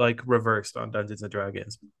 fully like reversed on Dungeons and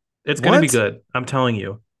Dragons. It's gonna be What? good. I'm telling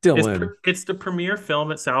you. Dylan. It's the premiere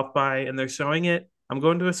film at South by, and they're showing it. I'm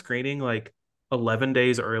going to a screening like 11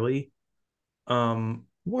 days early. Um,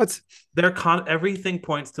 What? everything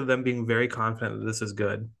points to them being very confident that this is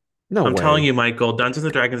good. No I'm telling way. you, Michael, Dungeons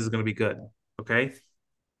and Dragons is going to be good. Okay,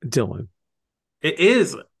 Dylan. it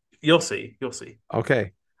is. You'll see. You'll see.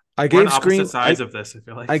 Okay. We're on opposite sides of this. I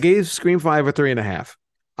feel I like. gave Scream 5 a 3.5.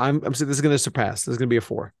 I'm saying this is gonna surpass. This is gonna be a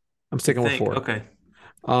 4. I'm You sticking with think? 4. Okay.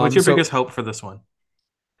 What's your So biggest hope for this one?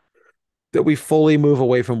 that we fully move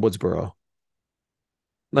away from Woodsboro.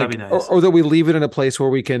 That'd be Like, nice. or that we leave it in a place where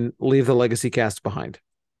we can leave the legacy cast behind.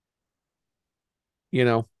 You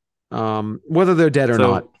know, whether they're dead or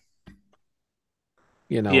not. So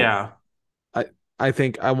You know, yeah, I I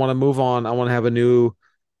think I want to move on. I want to have a new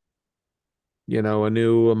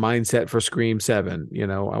mindset for Scream 7.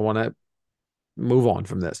 I want to move on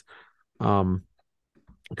from this. Um,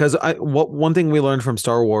 because one thing we learned from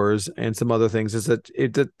Star Wars and some other things is that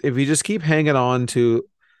if you just keep hanging on to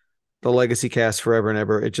the legacy cast forever and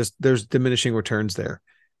ever, it just there's diminishing returns there.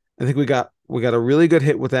 I think we got a really good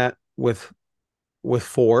hit with that with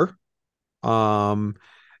 4, um,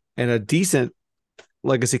 and a decent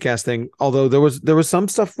legacy cast thing. Although there was some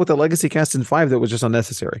stuff with the legacy cast in 5 that was just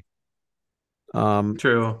unnecessary. Um,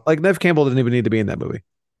 true. like Nev Campbell didn't even need to be in that movie.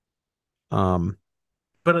 Um,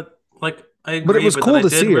 But like I but it agree, was but then cool to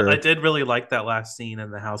see I her. did really like that last scene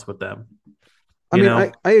in the house with them. I You mean, know,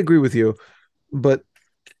 I agree with you, but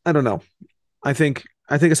I don't know. I think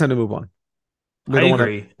it's time to move on. We I don't want to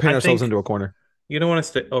agree. paint I ourselves think into a corner. you don't want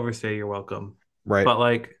to overstay your welcome, Right. but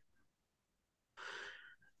like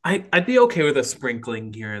I'd be okay with a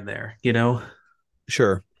sprinkling here and there.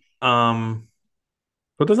 Sure. Um,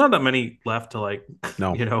 but there's not that many left to like,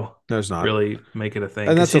 No, you know, there's not. really make it a thing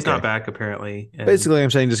And because that's she's not okay. back apparently, and Basically,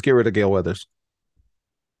 I'm saying just get rid of Gail Weathers.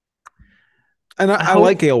 And I I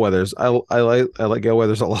like hope Gail Weathers. I like Gail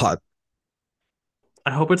Weathers a lot.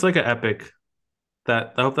 I hope it's like an epic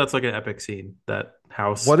that I hope that's like an epic scene, that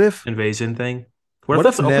house What if invasion thing. What if what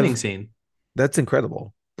that's if the opening Nev scene? That's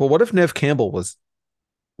incredible. But what if Nev Campbell was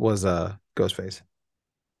Ghostface?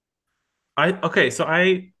 I okay, so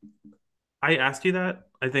I asked you that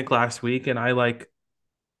I think last week, and I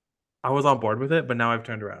was on board with it, but now I've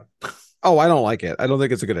turned around. Oh, I don't like it. I don't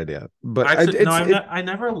think it's a good idea. But I Actually, no, it's it I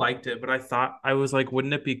never liked it, but I thought I was like,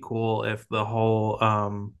 wouldn't it be cool if the whole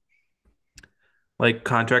like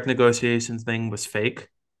contract negotiations thing was fake?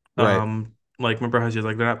 right, Like remember how she was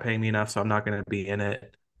like, they're not paying me enough, so I'm not gonna be in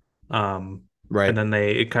it. Um, and right. then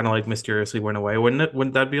it kind of like mysteriously went away.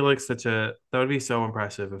 Wouldn't that be like that would be so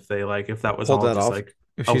impressive if they like if that was Pulled all that just off. like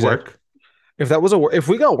If a she's act work? if that was if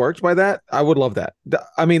we got worked by that, I would love that.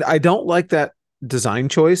 I mean, I don't like that design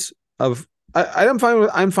choice of I'm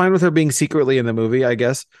fine with her being secretly in the movie, I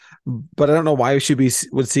guess. But I don't know why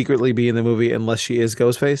would secretly be in the movie unless she is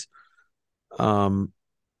Ghostface. Um,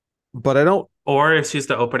 but I don't Or if she's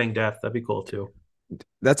the opening death, that'd be cool too.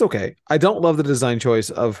 That's okay. I don't love the design choice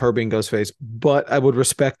of her being Ghostface, but I would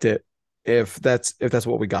respect it if that's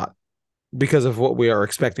what we got because of what we are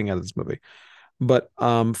expecting out of this movie. But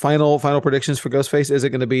final predictions for Ghostface. Is it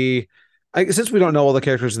going to be since we don't know all the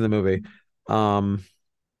characters in the movie? Um,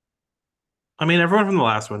 I mean, everyone from the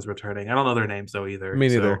last one's returning. I don't know their names though either. Me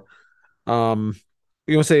neither. So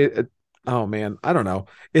You want to say? Oh man, I don't know.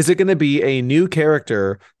 Is it going to be a new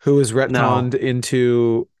character who is retconned no,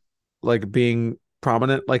 into like being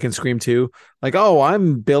prominent, like in Scream 2? Like, oh,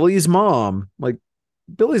 I'm Billy's mom. Like,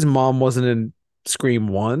 Billy's mom wasn't in Scream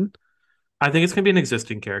 1. I think it's gonna be an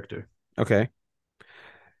existing character. Okay.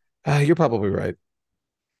 You're probably right.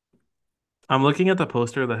 I'm looking at the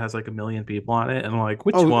poster that has like a million people on it, and I'm like,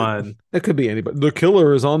 which Oh, one? it could be anybody. The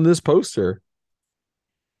killer is on this poster.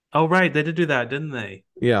 Oh, right, they did do that, didn't they?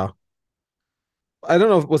 Yeah. I don't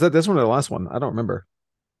know. Was that this one or the last one? I don't remember.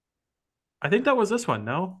 I think that was this one.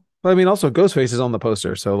 No, But I mean, also Ghostface is on the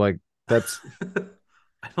poster. So, like, that's,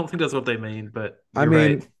 I don't think that's what they mean, but I you're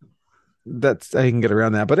right. mean, that's, I can get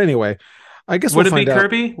around that. But anyway, I guess we'll Would it be find out.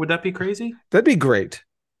 Kirby? Would that be crazy? That'd be great.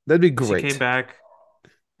 That'd be She came great back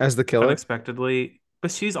as the killer. unexpectedly,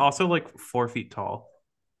 but she's also like 4 feet tall.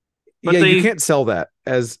 Yeah, But you they, can't sell that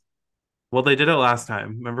as, well, they did it last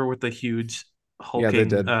time. Remember with the huge yeah, they hulking,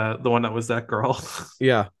 did. the one that was that girl.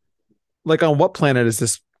 Yeah. Like, on what planet is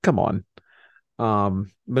this? Come on.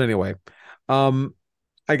 But anyway, um,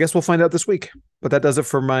 I guess we'll find out this week. But that does it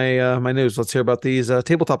for my news. Let's hear about these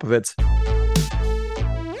tabletop events.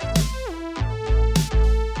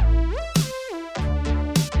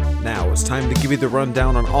 Now it's time to give you the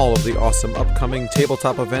rundown on all of the awesome upcoming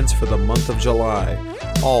tabletop events for the month of July.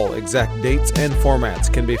 All exact dates and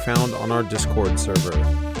formats can be found on our Discord server.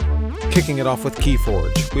 Kicking it off with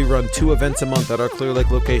Keyforge, we run 2 events a month at our Clear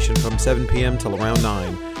Lake location from 7 p.m. till around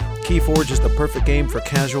 9. Keyforge is the perfect game for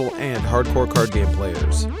casual and hardcore card game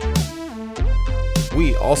players.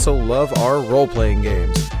 We also love our role-playing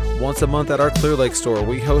games. Once a month at our Clear Lake store,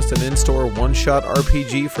 we host an in-store one-shot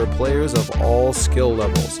RPG for players of all skill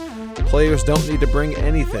levels. Players don't need to bring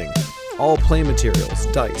anything. All play materials,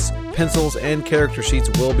 dice, pencils, and character sheets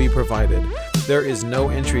will be provided. There is no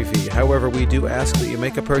entry fee, however we do ask that you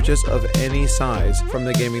make a purchase of any size from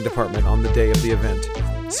the gaming department on the day of the event.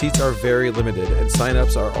 Seats are very limited, and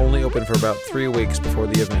sign-ups are only open for about 3 weeks before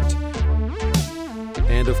the event.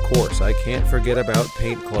 And of course, I can't forget about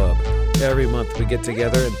Paint Club. Every month we get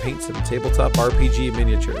together and paint some tabletop RPG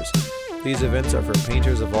miniatures. These events are for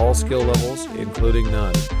painters of all skill levels, including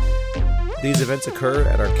none. These events occur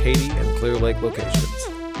at our Katy and Clear Lake locations.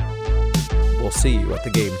 We'll see you at the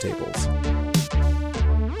game tables.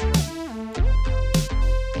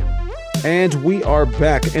 And we are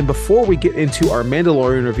back. And before we get into our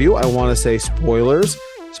Mandalorian review, I want to say spoilers.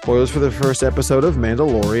 Spoilers for the first episode of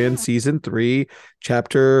Mandalorian Season 3,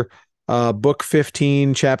 Book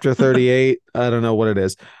 15, Chapter 38. I don't know what it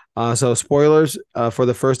is. So spoilers for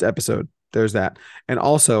the first episode. There's that. And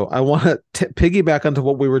also, I want to piggyback onto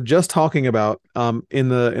what we were just talking about in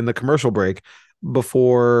the commercial break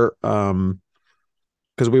before,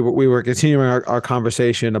 because we were continuing our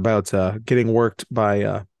conversation about getting worked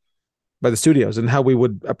by the studios and how we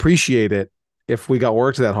would appreciate it if we got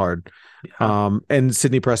worked that hard. Yeah. And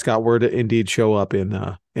Sidney Prescott were to indeed show up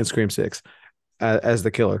in Scream 6 as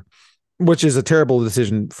the killer, which is a terrible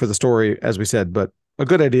decision for the story, as we said, but a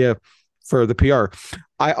good idea for the PR.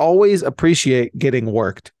 I always appreciate getting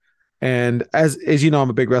worked. And as you know,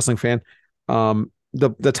 I'm a big wrestling fan.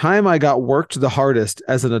 The time I got worked the hardest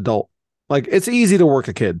as an adult, like it's easy to work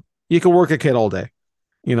a kid. You can work a kid all day,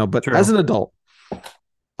 but True. as an adult,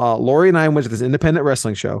 Lori and I went to this independent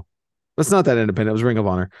wrestling show. It's not that independent. It was Ring of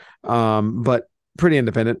Honor, but pretty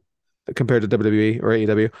independent compared to WWE or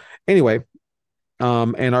AEW. Anyway,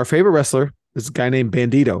 and our favorite wrestler is a guy named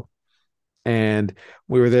Bandito. And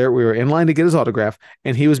we were there. We were in line to get his autograph,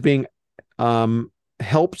 and he was being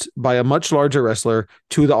helped by a much larger wrestler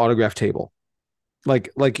to the autograph table. And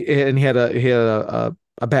he had a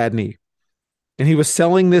bad knee, and he was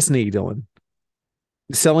selling this knee, Dylan,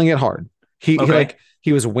 selling it hard. He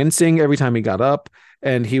was wincing every time he got up,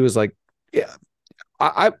 and he was like, yeah.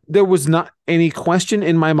 There was not any question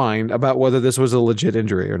in my mind about whether this was a legit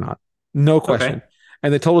injury or not. No question. Okay.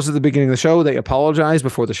 And they told us at the beginning of the show, they apologized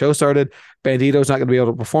before the show started. Bandito's not going to be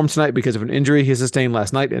able to perform tonight because of an injury he sustained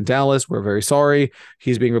last night in Dallas. We're very sorry.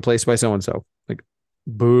 He's being replaced by so-and-so. Like,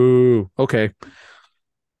 boo. Okay.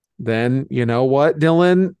 Then, you know what,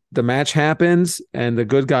 Dylan? The match happens and the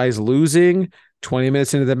good guy's losing. 20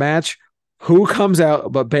 minutes into the match, who comes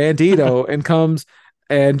out but Bandito and comes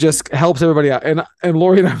and just helps everybody out. And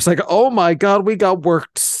Lori and I was like, oh my God, we got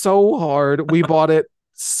worked so hard. We bought it.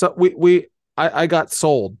 So we I got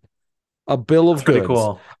sold a bill of That's pretty goods.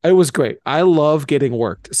 cool. It was great. I love getting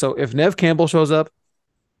worked. So if Nev Campbell shows up,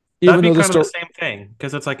 That'd even be though the kind of the story same thing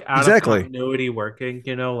because it's like out of exactly continuity working,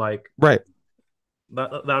 like right,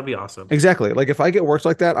 that would be awesome. exactly. Like if I get worked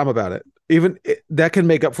like that, I'm about it. That can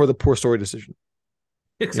make up for the poor story decision.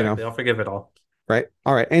 You know, Exactly. I'll forgive it all. right?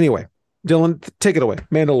 All right. Anyway, Dylan, take it away.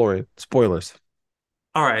 Mandalorian spoilers.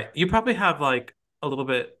 All right. You probably have like a little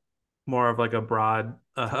bit more of like a broad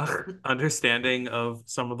understanding of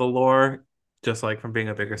some of the lore, just like from being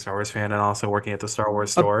a bigger Star Wars fan and also working at the Star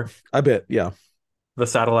Wars I, store, I bet. Yeah, the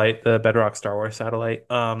satellite, the Bedrock Star Wars satellite.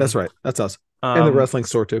 that's right. That's us. And the Um, wrestling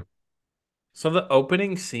store too. so the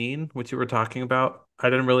opening scene, which you were talking about, I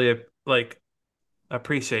didn't really like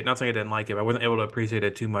appreciate. Not saying I didn't like it, but I wasn't able to appreciate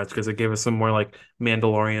it too much because it gave us some more like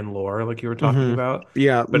Mandalorian lore, like you were talking Hmm. about.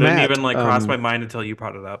 Yeah, But it didn't Matt. even like cross my mind until you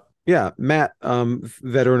brought it up. Yeah, Matt,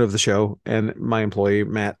 veteran of the show and my employee,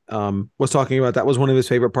 Matt, was talking about that was one of his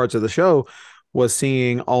favorite parts of the show was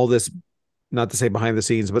seeing all this, not to say behind the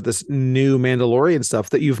scenes, but this new Mandalorian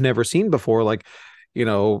stuff that you've never seen before. Like,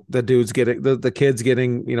 the dudes getting the kids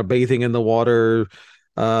getting, bathing in the water,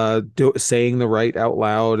 saying the right out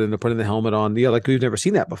loud and putting the helmet on. Yeah, like we've never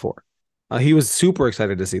seen that before. He was super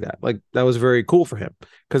excited to see that. Like that was very cool for him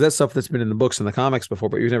because that's stuff that's been in the books and the comics before,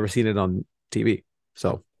 but you've never seen it on TV.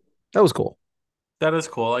 So that was cool. That is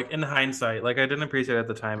cool. Like in hindsight, like I didn't appreciate it at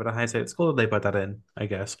the time, but in hindsight, it's cool that they put that in, I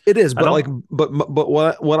guess. It is, I but like, don't, but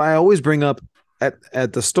what I always bring up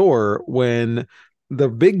at the store when the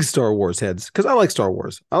big Star Wars heads, because I like Star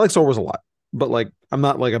Wars a lot, but like I'm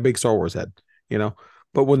not like a big Star Wars head, you know.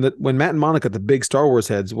 But when Matt and Monica, the big Star Wars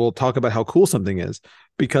heads, will talk about how cool something is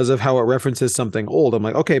because of how it references something old, I'm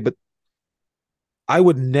like, okay, but I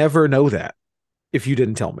would never know that if you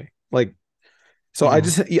didn't tell me. Like, so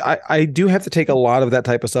mhm. I do have to take a lot of that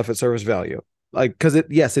type of stuff at service value. Like, because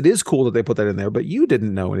yes, it is cool that they put that in there, but you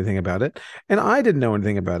didn't know anything about it. And I didn't know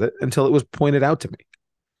anything about it until it was pointed out to me.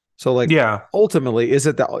 So like Yeah, ultimately, is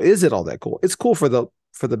it all that cool? It's cool for the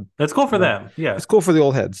that's cool you for know, them. Yeah. it's cool for the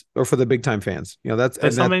old heads or for the big time fans. That's There's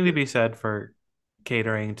and that something to be said for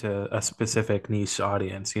catering to a specific niche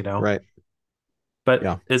audience. right. But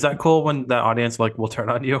Yeah. is that cool when that audience like will turn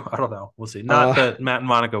on you? I don't know. We'll see. Not Uh that Matt and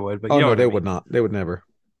Monica would, but oh you know no, what I they would mean. not. They would never.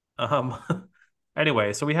 Um,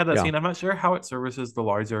 anyway, so we had that Yeah. scene. I'm not sure how it services the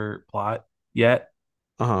larger plot yet,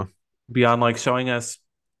 Uh-huh. beyond like showing us,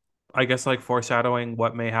 I guess, like foreshadowing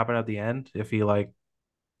what may happen at the end if he like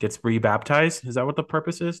gets rebaptized. Is that what the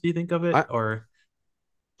purpose is? Do you think of it, I or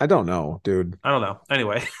I don't know, dude. I don't know.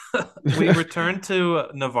 Anyway, we return to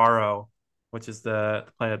Navarro, which is the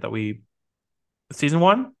planet that we season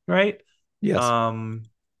one, right? Yes. Um,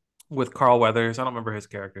 with Carl Weathers. I don't remember his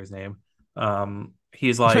character's name.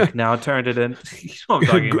 He's like now turned it in. You know what I'm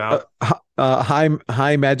talking about?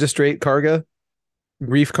 High magistrate Karga,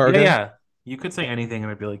 Grief Yeah, Karga, yeah. You could say anything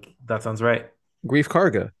and I'd be like, that sounds right. Grief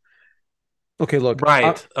Karga. Okay, look.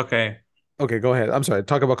 Right. Okay. Okay, go ahead. I'm sorry.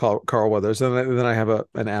 Talk about Carl Weathers, and then I have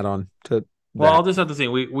an add-on to Well, I'll that. just have to see.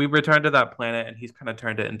 We returned to that planet and he's kind of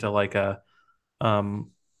turned it into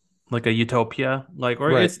um like a utopia. Like or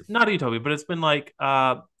Right. it's not a utopia, but it's been like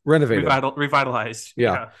Renovated. revitalized.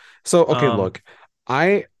 Yeah. Yeah. So, okay, Um look.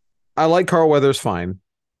 I I like Carl Weathers fine.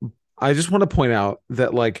 I just want to point out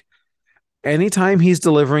that like anytime he's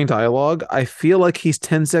delivering dialogue, I feel like he's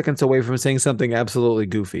 10 seconds away from saying something absolutely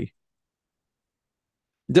goofy.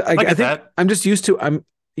 I I get think that. I'm used to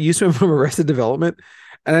him from Arrested Development,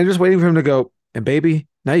 and I'm just waiting for him to go, and baby,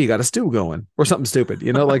 now you got a stew going or something stupid,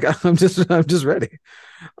 like I'm just ready.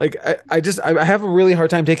 Like I have a really hard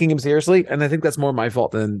time taking him seriously, and I think that's more my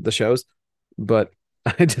fault than the show's. But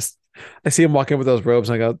I see him walking with those robes,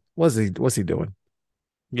 and I go, what's he doing?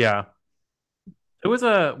 Yeah. It was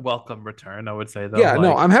a welcome return, I would say though. Yeah,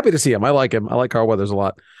 no, Like, I'm happy to see him. I like him. I like Carl Weathers a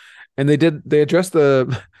lot. And they addressed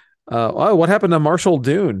oh, what happened to Marshall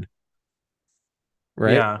Dune,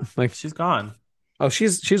 right? yeah, Like, she's gone. oh,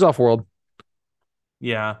 she's off world.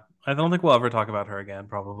 Yeah. I don't think we'll ever talk about her again,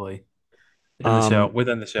 probably in the show, Um,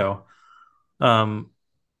 within the show. Um,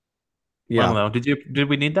 I don't yeah. know. Did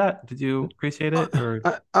we need that? Did you appreciate it or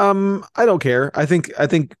I don't care. I think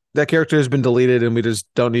that character has been deleted, and we just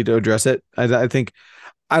don't need to address it. I don't think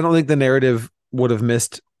the narrative would have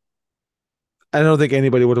missed. I don't think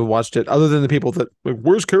anybody would have watched it other than the people that like,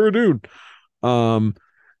 where's Cara Dune? Um,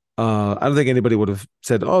 I don't think anybody would have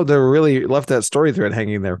said, oh, they really left that story thread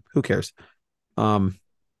hanging there. Who cares? Um,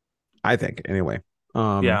 I think anyway.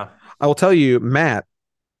 Um, yeah, I will tell you, Matt,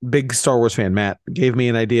 big Star Wars fan, Matt gave me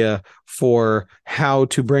an idea for how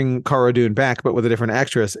to bring Cara Dune back, but with a different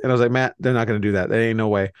actress. And I was like, Matt, they're not going to do that. There ain't no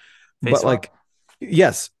way. face But like, swap?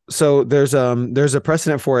 yes. so there's a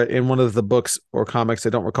precedent for it in one of the books or comics, I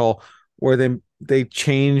don't recall, where they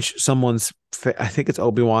change someone's I think it's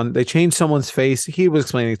Obi-Wan. They change someone's face. He was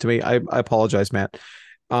explaining it to me. I apologize, Matt.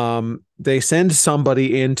 They send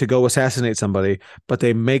somebody in to go assassinate somebody, but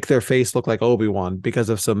they make their face look like Obi-Wan because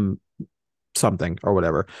of something or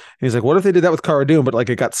whatever. And he's like, what if they did that with Cara Dune, but like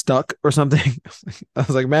it got stuck or something? I was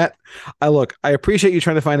like, Matt, I appreciate you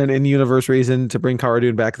trying to find an in-universe reason to bring Cara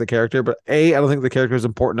Dune back, the character, but I don't think the character is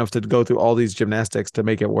important enough to go through all these gymnastics to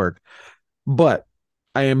make it work. But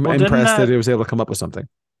I am Well, impressed that it was able to come up with something.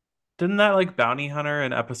 didn't that like bounty hunter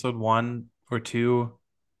in episode 1 or 2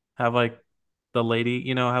 have like the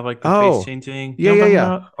lady, have like the face Oh, changing? You yeah, know what yeah, I'm talking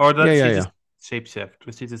yeah. about? Or Yeah, that yeah, she yeah. just shapeshift?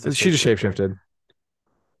 Was she just a She just shapeshifter? shapeshifted.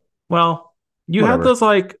 Well, you had Whatever. those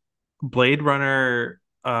like Blade Runner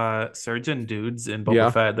surgeon dudes in Boba Yeah.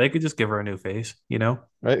 Fett. They could just give her a new face, you know?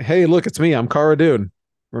 Right. Hey, look, it's me. I'm Cara Dune.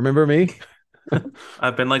 Remember me?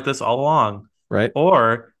 I've been like this all along. Right.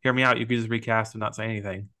 Or hear me out, you could just recast and not say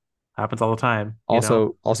anything. Happens all the time, you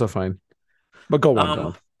know? Also fine. But go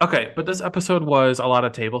on. Okay, but this episode was a lot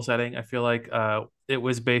of table setting. I feel like it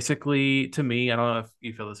was basically to me, I don't know if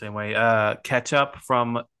you feel the same way, catch up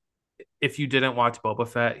from if you didn't watch Boba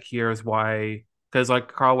Fett, here's why. Because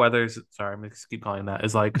like Carl Weathers, sorry, I'm gonna keep calling that,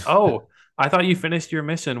 is like, oh, I thought you finished your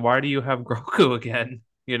mission. Why do you have Grogu again?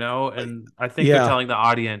 And I think they're Yeah, telling the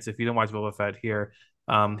audience, if you didn't watch Boba Fett here,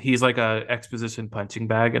 he's like a exposition punching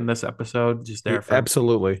bag in this episode, just there for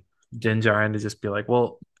absolutely. Din Djarin to just be like,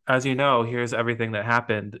 well, as you know, here's everything that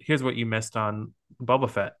happened. Here's what you missed on Boba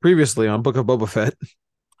Fett. Previously on Book of Boba Fett.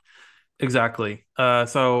 Exactly.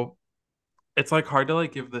 So it's like hard to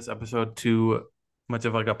like give this episode too much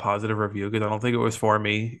of like a positive review because I don't think it was for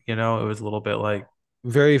me. It was a little bit like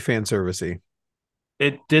Very fan servicey.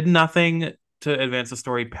 it did nothing to advance the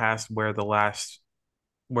story past where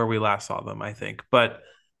we last saw them, I think. But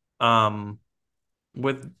um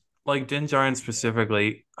with like Din Djarin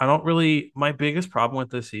specifically, I don't really my biggest problem with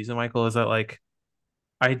this season, Michael, is that like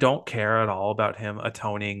I don't care at all about him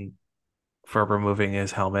atoning for removing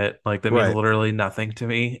his helmet. Like that means Right. literally nothing to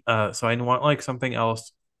me. So I want like something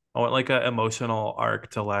else. I want like an emotional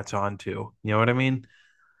arc to latch on to. You know what I mean?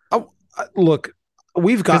 Oh, look,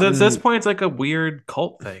 we've Because at this gotten point, it's like a weird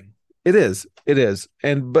cult thing. it is. It is.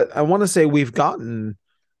 And but I want to say we've gotten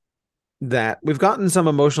some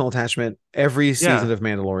emotional attachment every season Yeah, of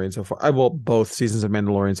Mandalorian so far. I will both seasons of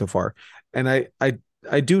Mandalorian so far. And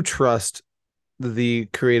I do trust the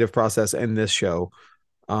creative process in this show.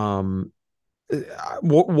 Um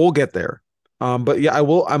we'll get there. But yeah,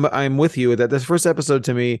 I'm with you that this first episode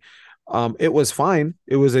to me, it was fine.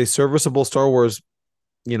 It was a serviceable Star Wars,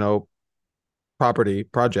 you know,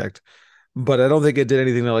 project, but I don't think it did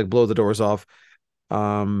anything to like blow the doors off.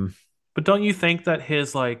 Um, but don't you think that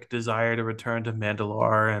his like desire to return to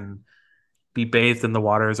Mandalore and be bathed in the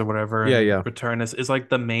waters or whatever yeah, and yeah. return is like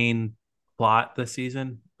the main plot this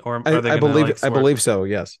season? Or are they gonna like I sort? believe so.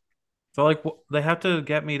 Yes. So like they have to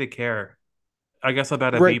get me to care. I guess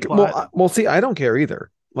about a B Right. Well, plot. see, I don't care either.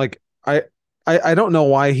 Like, I don't know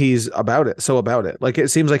why he's about it. So about it. Like, it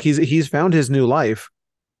seems like he's found his new life.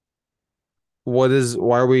 Why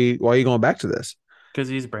are you going back to this? Because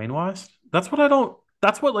he's brainwashed. That's what I don't.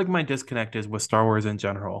 That's what like my disconnect is with Star Wars in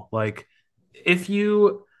general. Like, if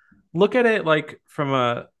you look at it like from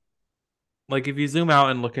a like if you zoom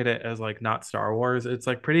out and look at it as like not Star Wars, it's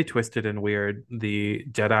like pretty twisted and weird. The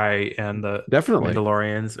Jedi and the Definitely.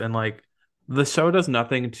 Mandalorians and like the show does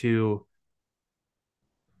nothing to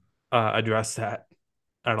address that.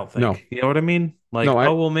 I don't No, think. You know what I mean? no, Like,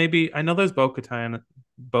 oh well, maybe I know there's Bo-Katan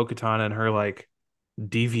and her like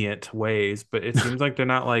deviant ways, but it seems like they're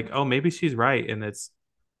not like, oh, maybe she's right, and it's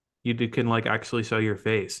can like actually show your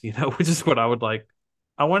face, which is what I would like.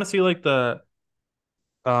 I want to see like the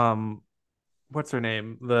um, what's her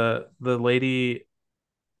name, the lady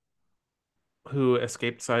who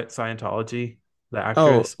escaped Scientology, the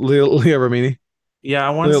Oh, actress. Leah Remini. Yeah,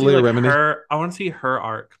 I want to see Leah like Remini. her. I want to see her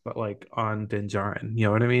arc, but like on Din Djarin. You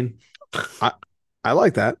know what I mean? I I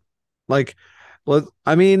like that. Like,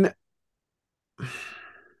 I mean,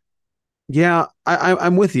 yeah,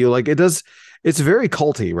 I'm with you. Like, it's very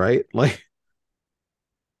culty, right? Like,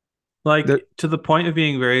 there, Like to the point of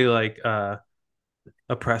being very like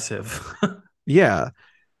oppressive. yeah,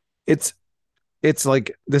 it's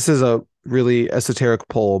like this is a really esoteric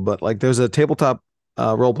poll, but like there's a tabletop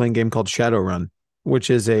role playing game called Shadowrun, which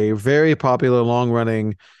is a very popular long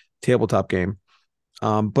running tabletop game.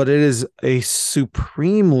 But it is a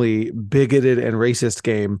supremely bigoted and racist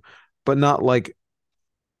game, but not like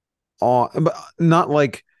in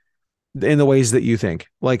the ways that you think.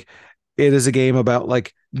 Like it is a game about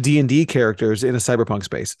like D&D characters in a cyberpunk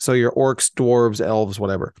space. So your orcs, dwarves, elves,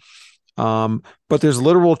 whatever. But there's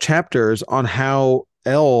literal chapters on how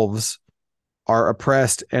elves are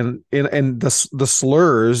oppressed and the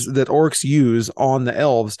slurs that orcs use on the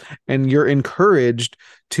elves, and you're encouraged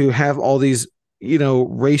to have all these,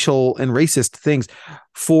 racial and racist things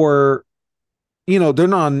for, they're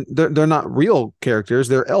not real characters.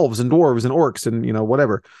 They're elves and dwarves and orcs and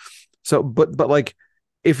whatever. So but like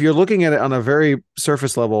if you're looking at it on a very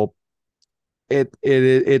surface level,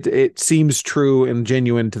 it seems true and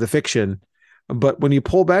genuine to the fiction. But when you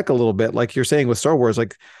pull back a little bit, like you're saying with Star Wars,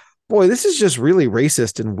 like, boy, this is just really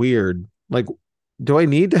racist and weird. Like, do I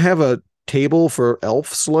need to have a table for elf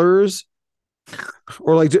slurs?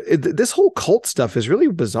 Or like this whole cult stuff is really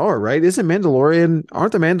bizarre, right? Isn't Mandalorian,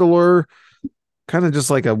 aren't the Mandalore kind of just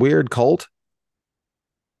like a weird cult?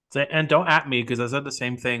 And don't at me because I said the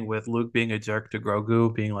same thing with Luke being a jerk to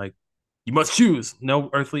Grogu, being like, "You must choose. No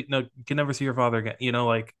earthly, no, you can never see your father again."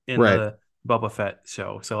 Like in Right. the Boba Fett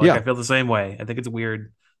show. So like, I Yeah, feel the same way. I think it's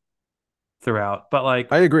weird throughout, but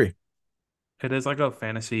like, I agree. it is like a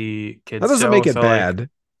fantasy That kids doesn't show. make it So like, bad.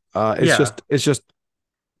 yeah, It's just,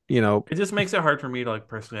 you know, it just makes it hard for me to like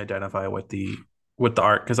personally identify with the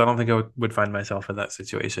art because I don't think I would find myself in that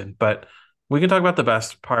situation. But we can talk about the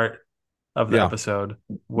best part of the yeah, episode,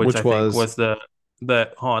 which which I think was, was the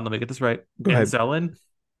hold on, let me get this right. go ahead. Anzellan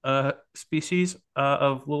species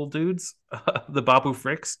of little dudes, the Babu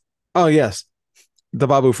Fricks. Oh, yes. The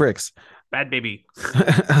Babu Fricks. Bad baby.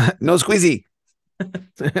 No squeezy.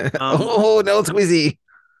 Um, Oh, no squeezy.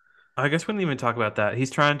 I guess we didn't even talk about that. He's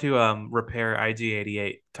trying to repair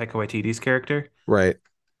IG-88, Taika Waititi's character. Right.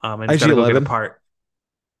 And he's got to go get a IG-11. part.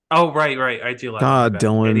 Oh, right. IG-11. My God, bad.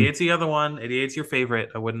 Dylan. 88's the other one. 88's your favorite.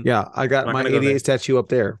 I'm Yeah, I got not my gonna go 88 there. tattoo up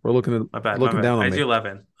there. We're My looking bad. down on me.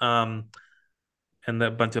 IG-11. And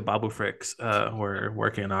the bunch of Babu Fricks were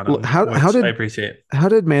working on him, How which I did appreciate.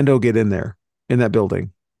 Mando get in there in that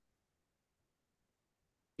building?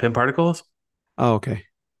 Pin particles? Oh, okay.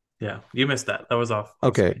 Yeah, you missed that. That was off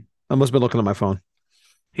Okay. screen. I must have been looking at my phone.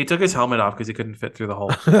 He took his helmet off because he couldn't fit through the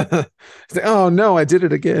hole. It's like, oh no, I did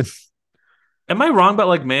it again. Am I wrong? But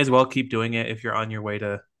like, may as well keep doing it if you're on your way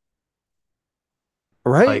to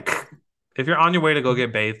Right? like, if you're on your way to go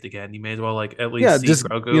get bathed again, you may as well like at Yeah, least see just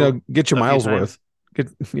Grogu get your a few miles worth.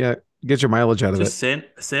 times. Get your mileage out of it. Just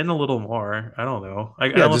sin a little more. I don't know. I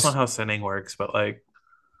Yeah, know that's not just how sinning works, but like,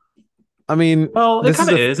 I mean, well, it this is kind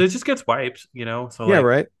of the is. It just gets wiped. So yeah, like,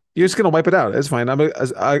 right. You're just gonna wipe it out. It's fine. All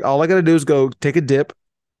I gotta do is go take a dip,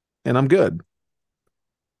 and I'm good,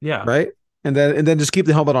 yeah, right? And then just keep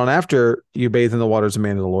the helmet on after you bathe in the waters of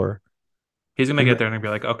Mandalore. he's gonna And get there and be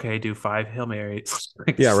like, okay, do 5 Hail Marys.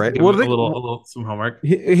 Like, yeah, just right. give Well, him a little some homework.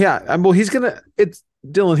 yeah. Well, he's gonna. It's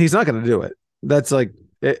Dylan. He's not gonna do it. That's like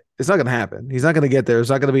it's not gonna happen. He's not gonna get there. It's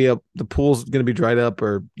not gonna be the pool's gonna be dried up,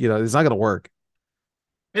 or it's not gonna work.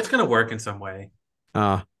 It's gonna work in some way.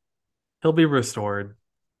 Uh He'll be restored.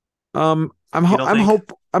 I'm You don't I'm think?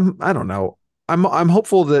 hope I don't know. I'm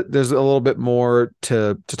hopeful that there's a little bit more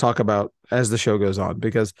to talk about as the show goes on,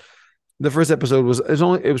 because the first episode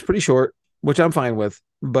it was pretty short, which I'm fine with,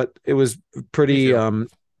 but it was Me pretty too.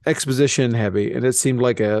 exposition heavy, and it seemed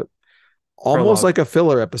like a almost Prologue. like a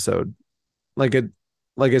filler episode. Like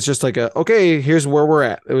it's just like a okay, here's where we're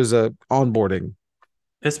at. It was a onboarding.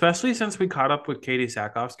 Especially since we caught up with Katie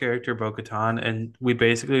Sackhoff's character, Bo Katan, and we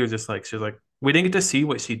basically were just like, she's like, we didn't get to see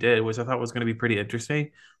what she did, which I thought was going to be pretty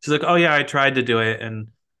interesting. She's like, oh, yeah, I tried to do it, and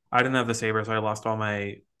I didn't have the saber, so I lost all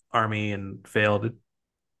my army and failed.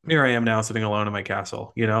 Here I am now sitting alone in my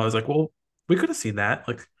castle. I was like, well, we could have seen that.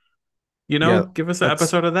 Like, Yeah, give us an that's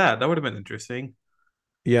episode of that. That would have been interesting.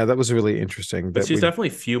 yeah, that was really interesting But that she's we definitely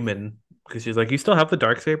fuming because she's like, you still have the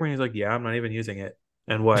dark saber? And he's like, yeah, I'm not even using it.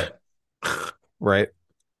 And what? right.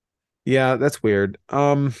 Yeah, that's weird.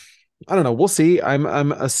 I don't know. We'll see. I'm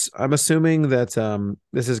assuming that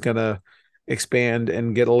this is gonna expand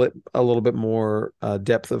and get a little bit more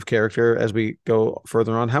depth of character as we go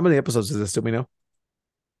further on. How many episodes is this? Do we know?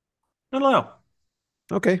 I don't know.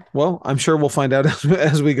 Okay, well, I'm sure we'll find out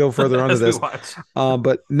as we go further onto As we this. watch.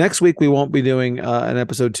 But next week we won't be doing an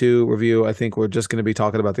episode 2 review. I think we're just going to be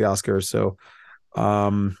talking about the Oscars. So,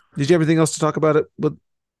 did you have anything else to talk about it with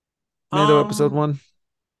Mando episode Um, 1?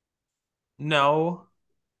 no,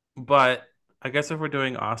 but I guess if we're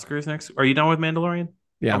doing Oscars next, are you done with Mandalorian?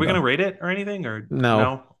 Yeah, Are I'm we gonna done. rate it or anything or No,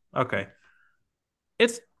 no? Okay.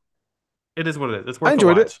 It's it is what it is. It's I worth a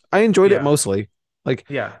enjoyed it. watch. I enjoyed it Yeah. mostly. Like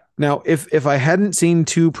Yeah. now, if I hadn't seen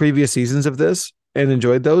 2 previous seasons of this and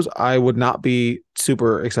enjoyed those, I would not be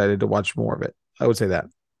super excited to watch more of it. I would say that.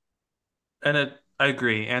 And I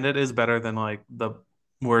agree. And it is better than like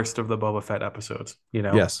worst of the Boba Fett episodes,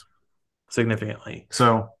 Yes, significantly.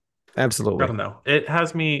 So I absolutely. don't know. It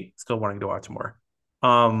has me still wanting to watch more.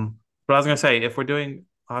 But I was gonna say, if we're doing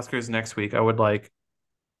Oscars next week, I would like,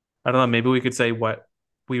 I don't know, maybe we could say what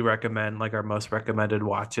we recommend, like our most recommended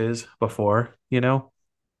watches before, I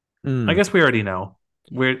Mm. guess we already know.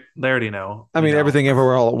 They already know, I mean, everything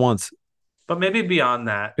everywhere all at once. But maybe beyond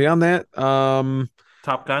that, Beyond that,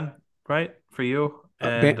 Top Gun, right? For you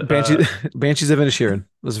and Banshee, Banshees of Inisherin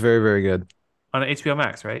was very, very good. on HBO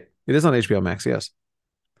Max, right? It is on HBO Max. Yes.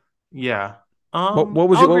 Yeah. What I'll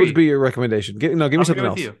would be agree. your recommendation? Give me I'll agree something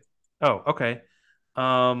with else you. Oh, okay.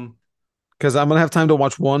 Um, because I'm gonna have time to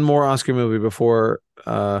watch one more Oscar movie before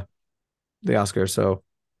the Oscars. So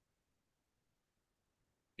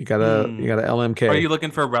you hmm. gotta Are LMK. you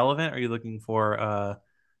looking for relevant? Or are you looking for I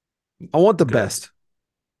want the good? best.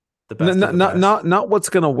 The best of the best? Not what's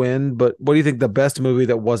gonna win, but what do you think the best movie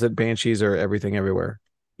that wasn't Banshees or Everything Everywhere?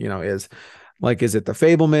 Is like, is it The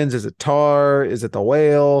Fablemans? Is it Tar? Is it The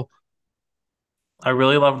Whale? I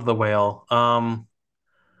really loved The Whale.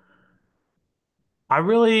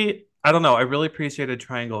 I don't know. I really appreciated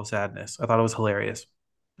Triangle of Sadness. I thought it was hilarious.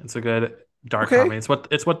 It's a good dark Okay. comedy.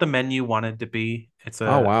 It's what the menu wanted to be.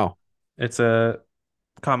 Oh wow. It's a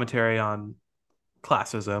commentary on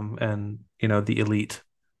classism and the elite.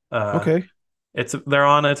 Uh, Okay. it's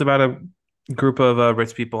about a group of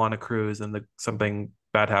rich people on a cruise, and something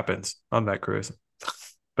bad happens on that cruise.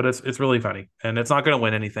 But it's really funny, and it's not going to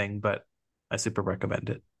win anything, but I super recommend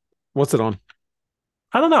it. What's it on?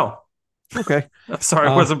 I don't know. Okay. I'm sorry,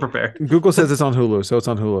 I Uh, wasn't prepared. Google says it's on Hulu, so it's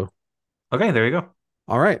on Hulu. Okay, there you go.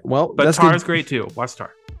 All right. Well, But Tar is great too. Watch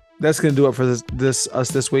Tar. that's gonna do it for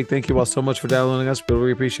this week. Thank you all so much for downloading us. We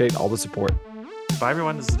really appreciate all the support. Bye,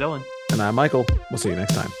 everyone. This is Dylan. And I'm Michael. We'll see you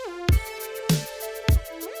next time.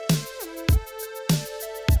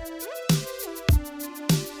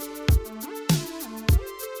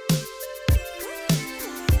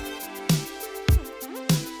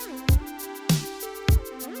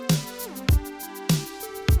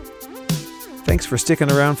 Thanks for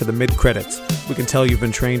sticking around for the mid-credits. We can tell you've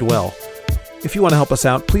been trained well. If you want to help us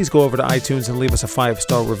out, please go over to iTunes and leave us a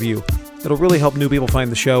 5-star review. It'll really help new people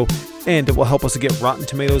find the show, and it will help us to get Rotten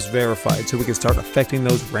Tomatoes verified so we can start affecting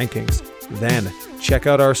those rankings. Then, check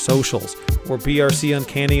out our socials. We're BRC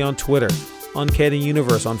Uncanny on Twitter, Uncanny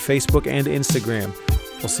Universe on Facebook and Instagram.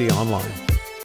 We'll see you online.